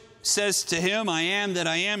bush says to him, I am that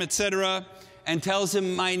I am, etc., and tells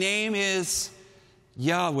him, my name is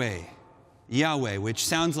Yahweh. Yahweh, which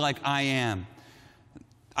sounds like I am.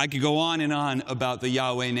 I could go on and on about the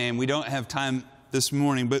Yahweh name. We don't have time this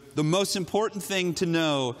morning, but the most important thing to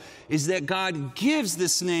know is that God gives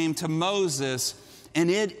this name to Moses,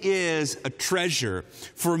 and it is a treasure.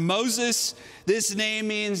 For Moses, this name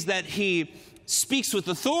means that he speaks with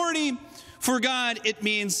authority. For God, it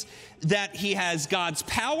means that he has God's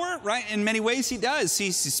power, right? In many ways he does.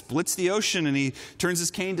 He splits the ocean and he turns his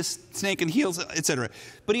cane to snake and heals, etc.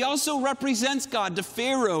 But he also represents God to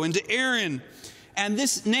Pharaoh and to Aaron. And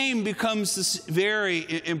this name becomes this very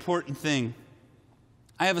important thing.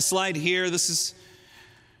 I have a slide here. This is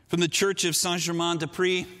from the Church of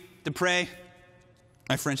Saint-Germain-des-Prés.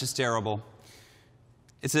 My French is terrible.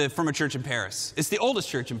 It's from a church in Paris. It's the oldest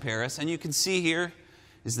church in Paris. And you can see here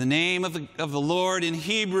is the name of the Lord in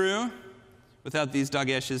Hebrew, without these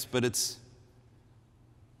dageshes, but it's,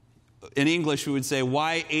 in English we would say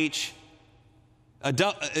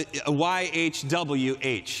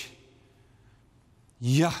YHWH,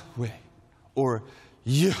 Yahweh, or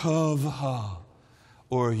Yehovah,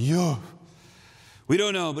 or Yah. We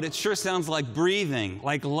don't know, but it sure sounds like breathing,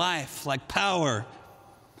 like life, like power.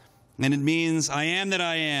 And it means I am that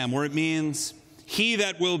I am, or it means he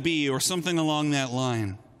that will be, or something along that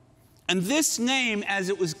line. And this name, as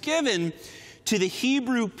it was given to the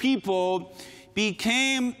Hebrew people,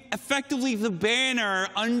 became effectively the banner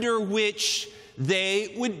under which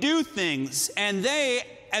they would do things. And they,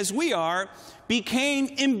 as we are, became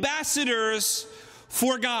ambassadors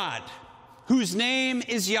for God, whose name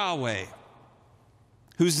is Yahweh.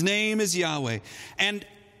 Whose name is Yahweh. And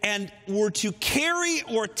were to carry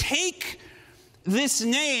or take this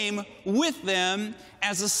name with them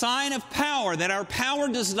as a sign of power, that our power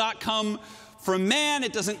does not come from man,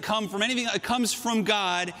 it doesn't come from anything, it comes from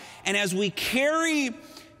God. And as we carry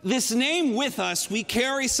this name with us, we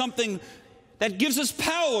carry something that gives us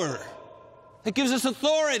power, that gives us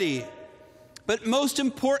authority, but most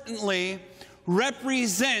importantly,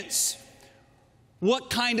 represents what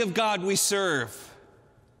kind of God we serve.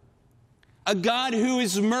 A God who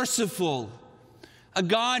is merciful, a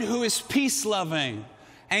God who is peace-loving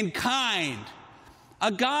and kind, a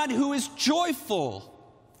God who is joyful.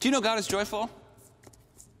 Do you know God is joyful?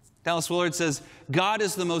 Dallas Willard says, God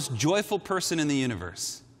is the most joyful person in the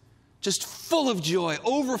universe. Just full of joy,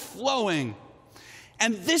 overflowing.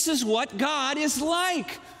 And this is what God is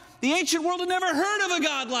like. The ancient world had never heard of a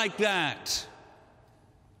God like that.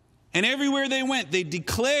 And everywhere they went, they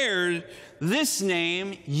declared this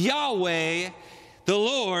name, Yahweh, the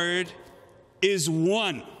Lord, is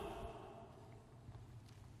one.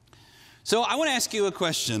 So I want to ask you a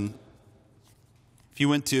question. If you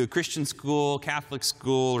went to a Christian school, Catholic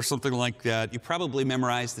school, or something like that, you probably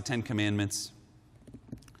memorized the 10 Commandments.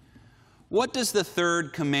 What does the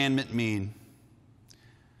third commandment mean?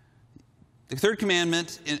 The third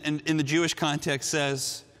commandment in the Jewish context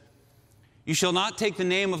says, you shall not take the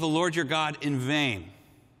name of the Lord your God in vain.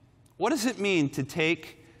 What does it mean to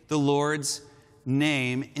take the Lord's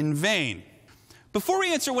name in vain? Before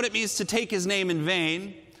we answer what it means to take his name in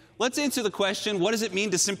vain, let's answer the question, what does it mean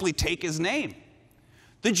to simply take his name?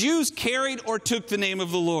 The Jews carried or took the name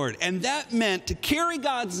of the Lord, and that meant to carry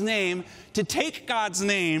God's name, to take God's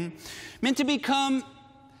name, meant to become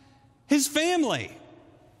his family.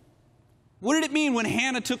 What did it mean when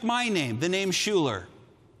Hannah took my name, the name Schuller?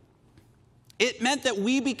 It meant that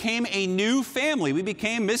we became a new family. We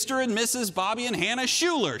became Mr. and Mrs. Bobby and Hannah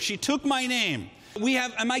Schuller. She took my name.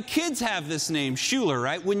 And my kids have this name, Schuller,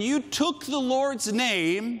 right? When you took the Lord's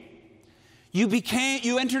name, you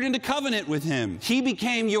entered into covenant with him. He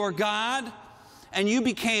became your God, and you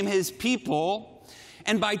became his people.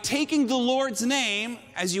 And by taking the Lord's name,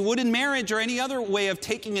 as you would in marriage or any other way of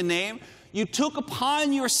taking a name, you took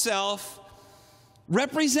upon yourself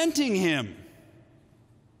representing him.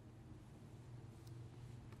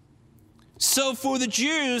 So for the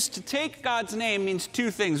Jews, to take God's name means two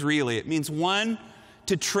things, really. It means, one,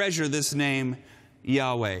 to treasure this name,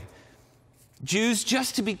 Yahweh. Jews,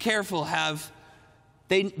 just to be careful,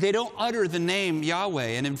 they don't utter the name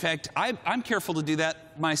Yahweh. And in fact, I'm careful to do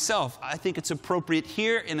that myself. I think it's appropriate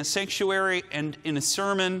here in a sanctuary and in a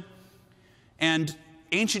sermon. And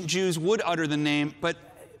ancient Jews would utter the name, but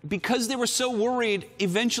because they were so worried,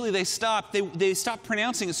 eventually they stopped. They stopped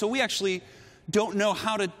pronouncing it. So we actually don't know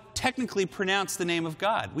how to technically pronounce the name of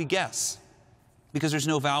God. We guess, because there's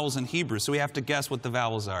no vowels in Hebrew, so we have to guess what the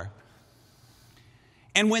vowels are.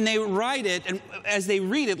 And when they write it, and as they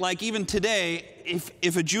read it, like even today,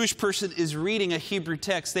 if a Jewish person is reading a Hebrew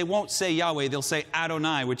text, they won't say Yahweh, they'll say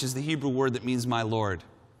Adonai, which is the Hebrew word that means my Lord.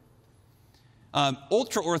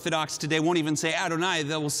 Ultra-Orthodox today won't even say Adonai,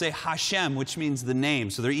 they will say Hashem, which means the name.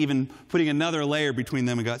 So they're even putting another layer between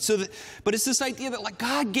them and God. But it's this idea that like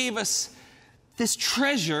God gave us this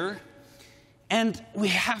treasure, and we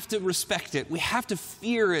have to respect it. We have to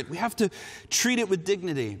fear it. We have to treat it with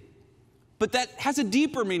dignity. But that has a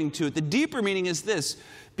deeper meaning to it. The deeper meaning is this.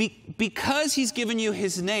 Because he's given you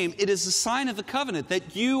his name, it is a sign of the covenant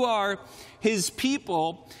that you are his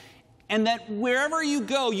people, and that wherever you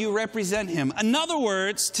go, you represent him. In other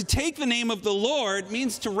words, to take the name of the Lord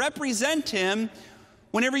means to represent him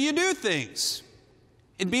whenever you do things.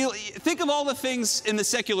 Think of all the things in the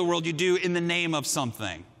secular world you do in the name of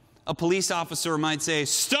something. A police officer might say,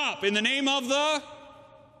 stop, in the name of the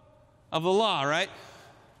law, right?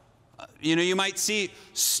 You might see,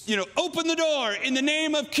 open the door in the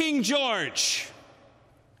name of King George.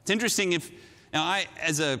 It's interesting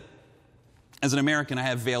as an American, I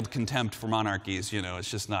have veiled contempt for monarchies.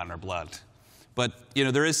 It's just not in our blood. But,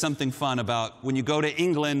 there is something fun about when you go to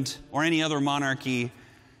England or any other monarchy,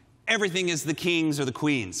 everything is the kings or the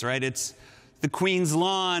queens, right? It's the Queen's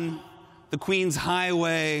lawn, the Queen's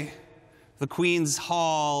highway, the Queen's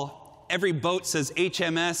hall. Every boat says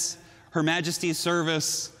HMS, Her Majesty's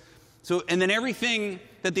Service. So, and then everything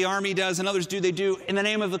that the army does and others do, they do in the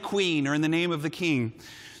name of the Queen or in the name of the King.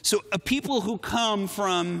 So people who come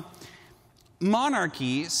from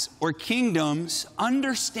monarchies or kingdoms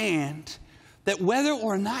understand that whether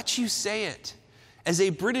or not you say it, as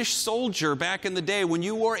a British soldier back in the day, when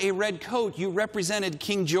you wore a red coat, you represented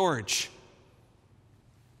King George.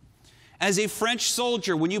 As a French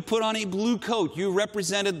soldier, when you put on a blue coat, you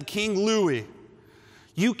represented King Louis.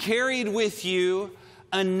 You carried with you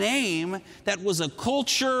a name that was a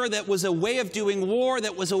culture, that was a way of doing war,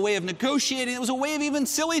 that was a way of negotiating, it was a way of even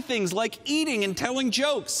silly things like eating and telling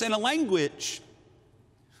jokes and a language.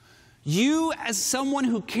 You, as someone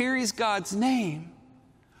who carries God's name,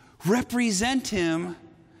 represent him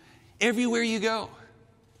everywhere you go.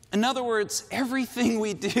 In other words, everything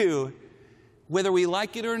we do, whether we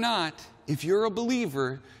like it or not, if you're a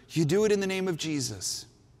believer, you do it in the name of Jesus.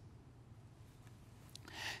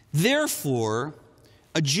 Therefore,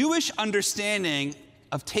 a Jewish understanding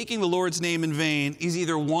of taking the Lord's name in vain is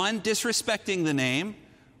either one, disrespecting the name,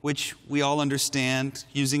 which we all understand,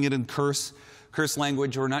 using it in curse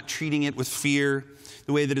language, or not treating it with fear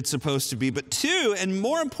the way that it's supposed to be. But two, and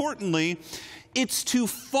more importantly, it's to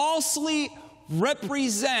falsely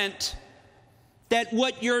represent that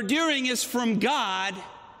what you're doing is from God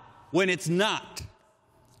when it's not.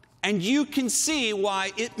 And you can see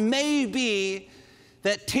why it may be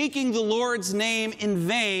that taking the Lord's name in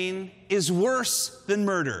vain is worse than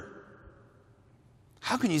murder.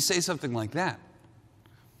 How can you say something like that?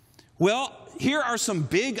 Well, here are some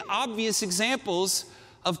big, obvious examples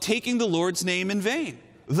of taking the Lord's name in vain.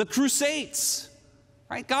 The Crusades,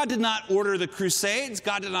 right? God did not order the Crusades.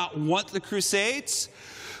 God did not want the Crusades.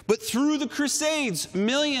 But through the Crusades,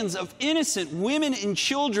 millions of innocent women and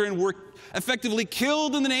children were effectively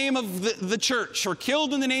killed in the name of the church, or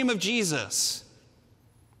killed in the name of Jesus.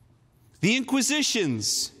 The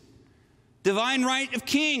Inquisitions, divine right of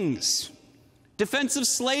kings, defense of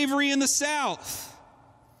slavery in the South,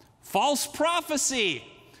 false prophecy,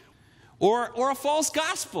 or a false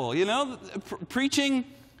gospel, preaching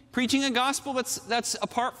a gospel that's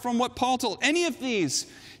apart from what Paul told. Any of these,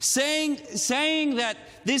 saying that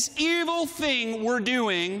this evil thing we're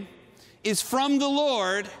doing is from the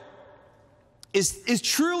Lord, is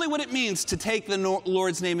truly what it means to take the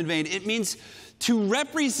Lord's name in vain. It means to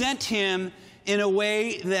represent him in a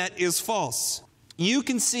way that is false. You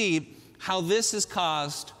can see how this has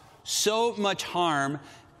caused so much harm,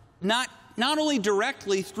 not only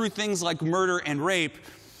directly through things like murder and rape,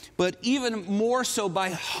 but even more so by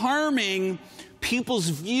harming people's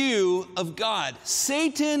view of God.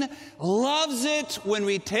 Satan loves it when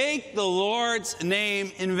we take the Lord's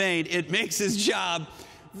name in vain. It makes his job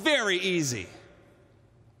very easy.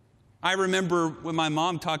 I remember when my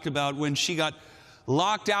mom talked about when she got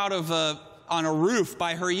locked out on a roof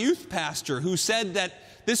by her youth pastor, who said that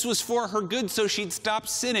this was for her good so she'd stop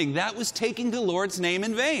sinning. That was taking the Lord's name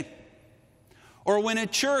in vain. Or when a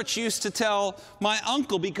church used to tell my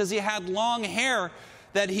uncle, because he had long hair,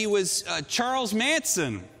 that he was Charles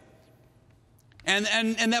Manson,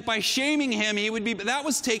 and that by shaming him he would be, that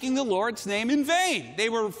was taking the Lord's name in vain. They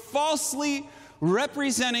were falsely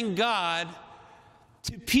representing God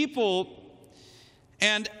to people.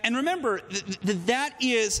 And remember, that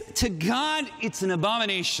is, to God, it's an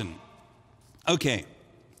abomination. Okay.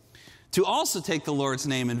 To also take the Lord's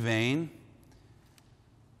name in vain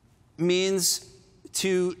means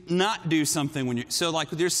to not do something when you're, so like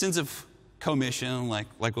there's sins of commission, like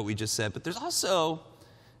what we just said, but there's also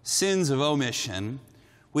sins of omission,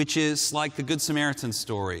 which is like the Good Samaritan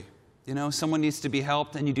story. You know, someone needs to be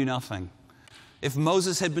helped and you do nothing. If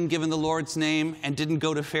Moses had been given the Lord's name and didn't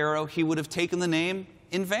go to Pharaoh, he would have taken the name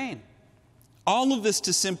in vain. All of this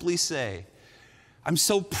to simply say, I'm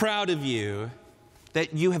so proud of you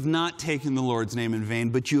that you have not taken the Lord's name in vain,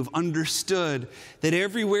 but you have understood that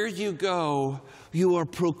everywhere you go, you are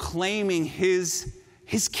proclaiming His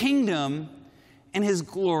kingdom and His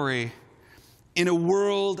glory in a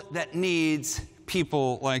world that needs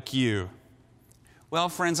people like you. Well,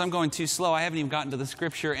 friends, I'm going too slow. I haven't even gotten to the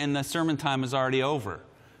scripture, and the sermon time is already over.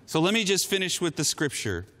 So let me just finish with the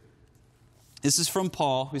scripture. This is from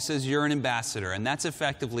Paul, who says you're an ambassador, and that's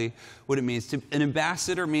effectively what it means. An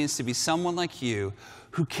ambassador means to be someone like you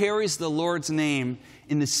who carries the Lord's name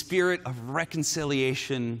in the spirit of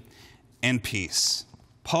reconciliation and peace.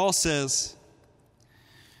 Paul says,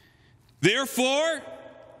 therefore,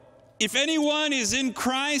 if anyone is in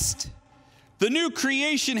Christ, the new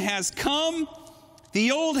creation has come,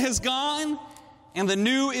 the old has gone, and the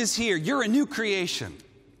new is here. You're a new creation.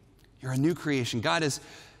 You're a new creation. God is,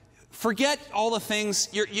 forget all the things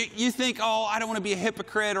you think, oh, I don't want to be a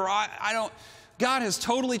hypocrite, or I don't. God has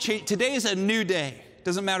totally changed. Today is a new day.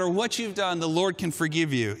 Doesn't matter what you've done, the Lord can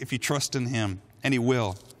forgive you if you trust in Him, and He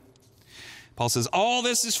will. Paul says, all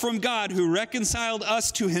this is from God, who reconciled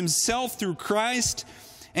us to Himself through Christ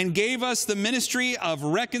and gave us the ministry of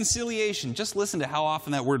reconciliation. Just listen to how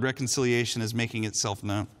often that word reconciliation is making itself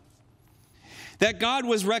known. That God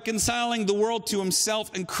was reconciling the world to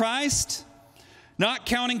Himself in Christ, not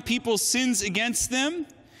counting people's sins against them,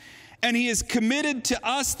 and He has committed to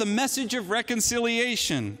us the message of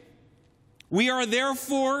reconciliation. We are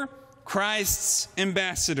therefore Christ's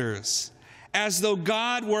ambassadors, as though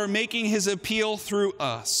God were making His appeal through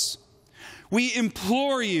us. We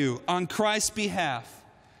implore you on Christ's behalf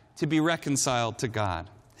to be reconciled to God.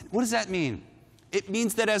 What does that mean? It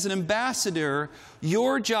means that as an ambassador,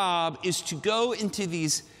 your job is to go into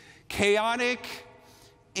these chaotic,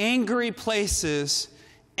 angry places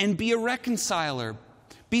and be a reconciler.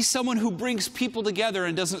 Be someone who brings people together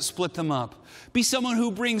and doesn't split them up. Be someone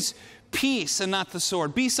who brings peace and not the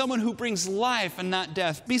sword. Be someone who brings life and not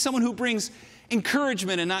death. Be someone who brings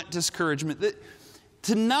encouragement and not discouragement.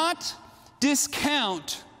 To not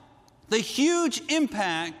discount the huge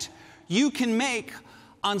impact you can make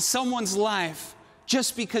on someone's life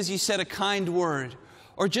just because you said a kind word,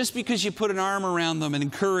 or just because you put an arm around them and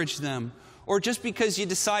encouraged them, or just because you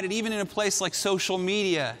decided, even in a place like social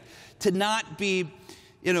media, to not be,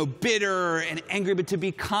 bitter and angry, but to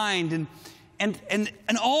be kind, and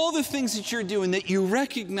all the things that you're doing that you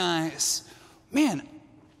recognize, man,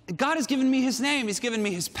 God has given me His name. He's given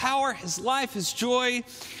me His power, His life, His joy.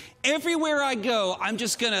 Everywhere I go, I'm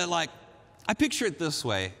just going to I picture it this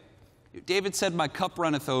way. David said, my cup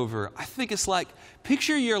runneth over. I think it's like,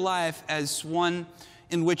 picture your life as one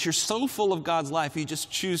in which you're so full of God's life, you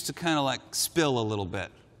just choose to kind of spill a little bit.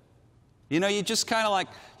 You just kind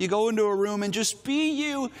of you go into a room and just be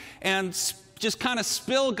you and just kind of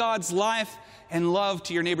spill God's life and love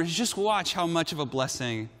to your neighbors. Just watch how much of a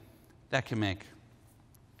blessing that can make.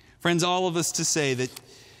 Friends, all of us to say that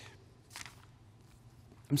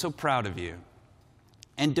I'm so proud of you.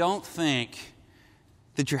 And don't think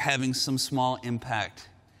that you're having some small impact.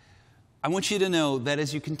 I want you to know that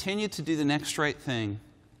as you continue to do the next right thing,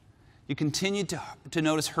 you continue to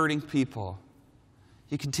notice hurting people.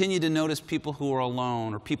 You continue to notice people who are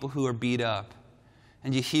alone or people who are beat up,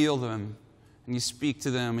 and you heal them, and you speak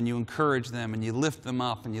to them, and you encourage them, and you lift them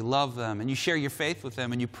up, and you love them, and you share your faith with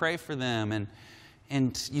them, and you pray for them,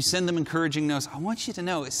 and you send them encouraging notes. I want you to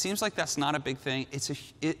know, it seems like that's not a big thing.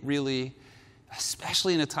 It really,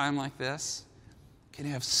 especially in a time like this, can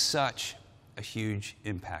have such a huge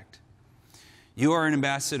impact. You are an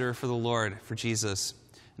ambassador for the Lord, for Jesus,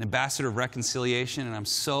 an ambassador of reconciliation, and I'm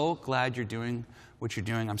so glad you're doing what you're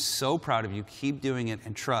doing. I'm so proud of you. Keep doing it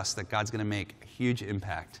and trust that God's going to make a huge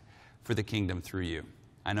impact for the kingdom through you.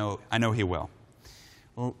 I know He will.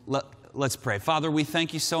 Well, let's pray. Father, we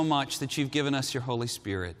thank you so much that you've given us your Holy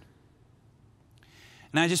Spirit.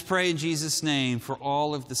 And I just pray in Jesus' name for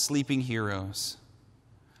all of the sleeping heroes,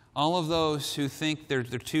 all of those who think they're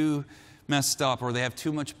too messed up, or they have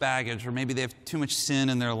too much baggage, or maybe they have too much sin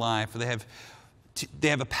in their life, or they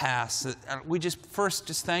have a past. We just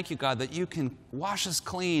thank you, God, that you can wash us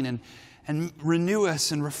clean and renew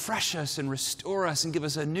us and refresh us and restore us and give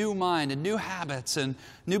us a new mind and new habits and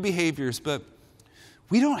new behaviors. But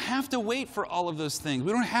we don't have to wait for all of those things.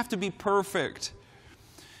 We don't have to be perfect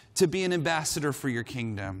to be an ambassador for your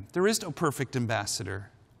kingdom. There is no perfect ambassador.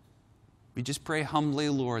 We just pray humbly,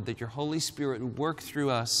 Lord, that your Holy Spirit would work through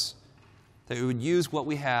us, that we would use what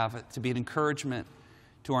we have to be an encouragement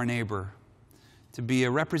to our neighbor, to be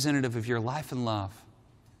a representative of your life and love.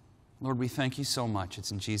 Lord, we thank you so much.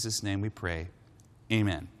 It's in Jesus' name we pray.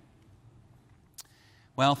 Amen.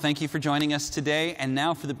 Well, thank you for joining us today. And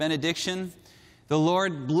now for the benediction. The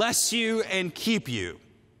Lord bless you and keep you.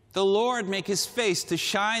 The Lord make his face to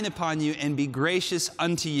shine upon you and be gracious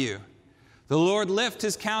unto you. The Lord lift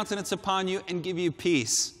his countenance upon you and give you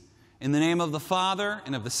peace. In the name of the Father,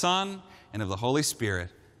 and of the Son, and of the Holy Spirit.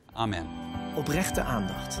 Amen. Oprechte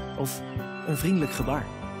aandacht of een vriendelijk gebaar.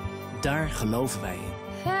 Daar geloven wij in.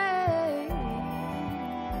 Hey.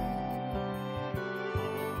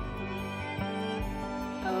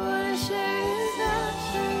 I wanna share his love,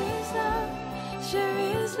 share his love,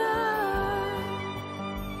 share his love.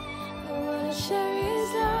 I wanna share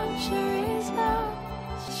his love, share his love,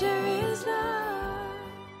 share his love.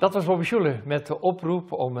 Dat was Bobby Schuller met de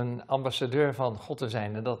oproep om een ambassadeur van God te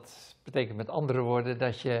zijn. En dat betekent met andere woorden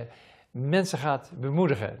dat je mensen gaat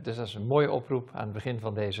bemoedigen. Dus dat is een mooie oproep aan het begin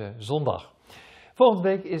van deze zondag. Volgende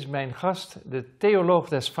week is mijn gast de theoloog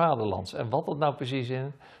des vaderlands. En wat dat nou precies is,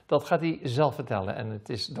 dat gaat hij zelf vertellen. En het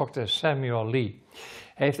is Dr. Samuel Lee.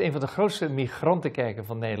 Hij heeft een van de grootste migrantenkerken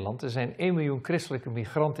van Nederland. Er zijn 1 miljoen christelijke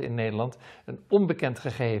migranten in Nederland. Een onbekend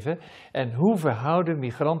gegeven. En hoe verhouden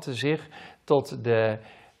migranten zich tot de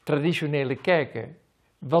traditionele kerken?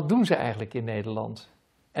 Wat doen ze eigenlijk in Nederland?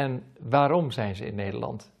 En waarom zijn ze in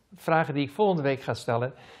Nederland? Vragen die ik volgende week ga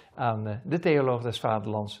stellen aan de theoloog des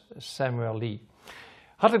vaderlands, Samuel Lee.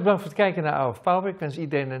 Hartelijk bedankt voor het kijken naar Hour of Power. Ik wens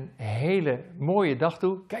iedereen een hele mooie dag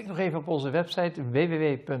toe. Kijk nog even op onze website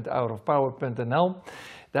www.hourofpower.nl.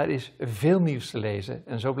 Daar is veel nieuws te lezen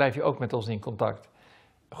en zo blijf je ook met ons in contact.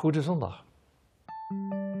 Goede zondag.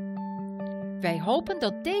 Wij hopen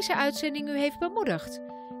dat deze uitzending u heeft bemoedigd.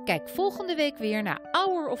 Kijk volgende week weer naar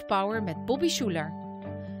Hour of Power met Bobby Schuller.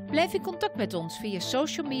 Blijf in contact met ons via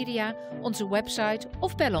social media, onze website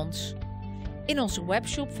of bel ons. In onze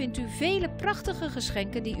webshop vindt u vele prachtige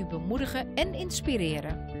geschenken die u bemoedigen en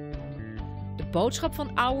inspireren. De boodschap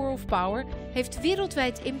van Hour of Power heeft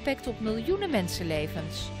wereldwijd impact op miljoenen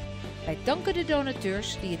mensenlevens. Wij danken de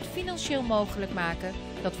donateurs die het financieel mogelijk maken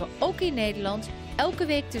dat we ook in Nederland elke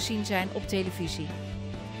week te zien zijn op televisie.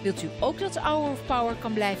 Wilt u ook dat Hour of Power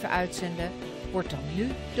kan blijven uitzenden? Word dan nu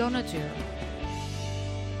donateur.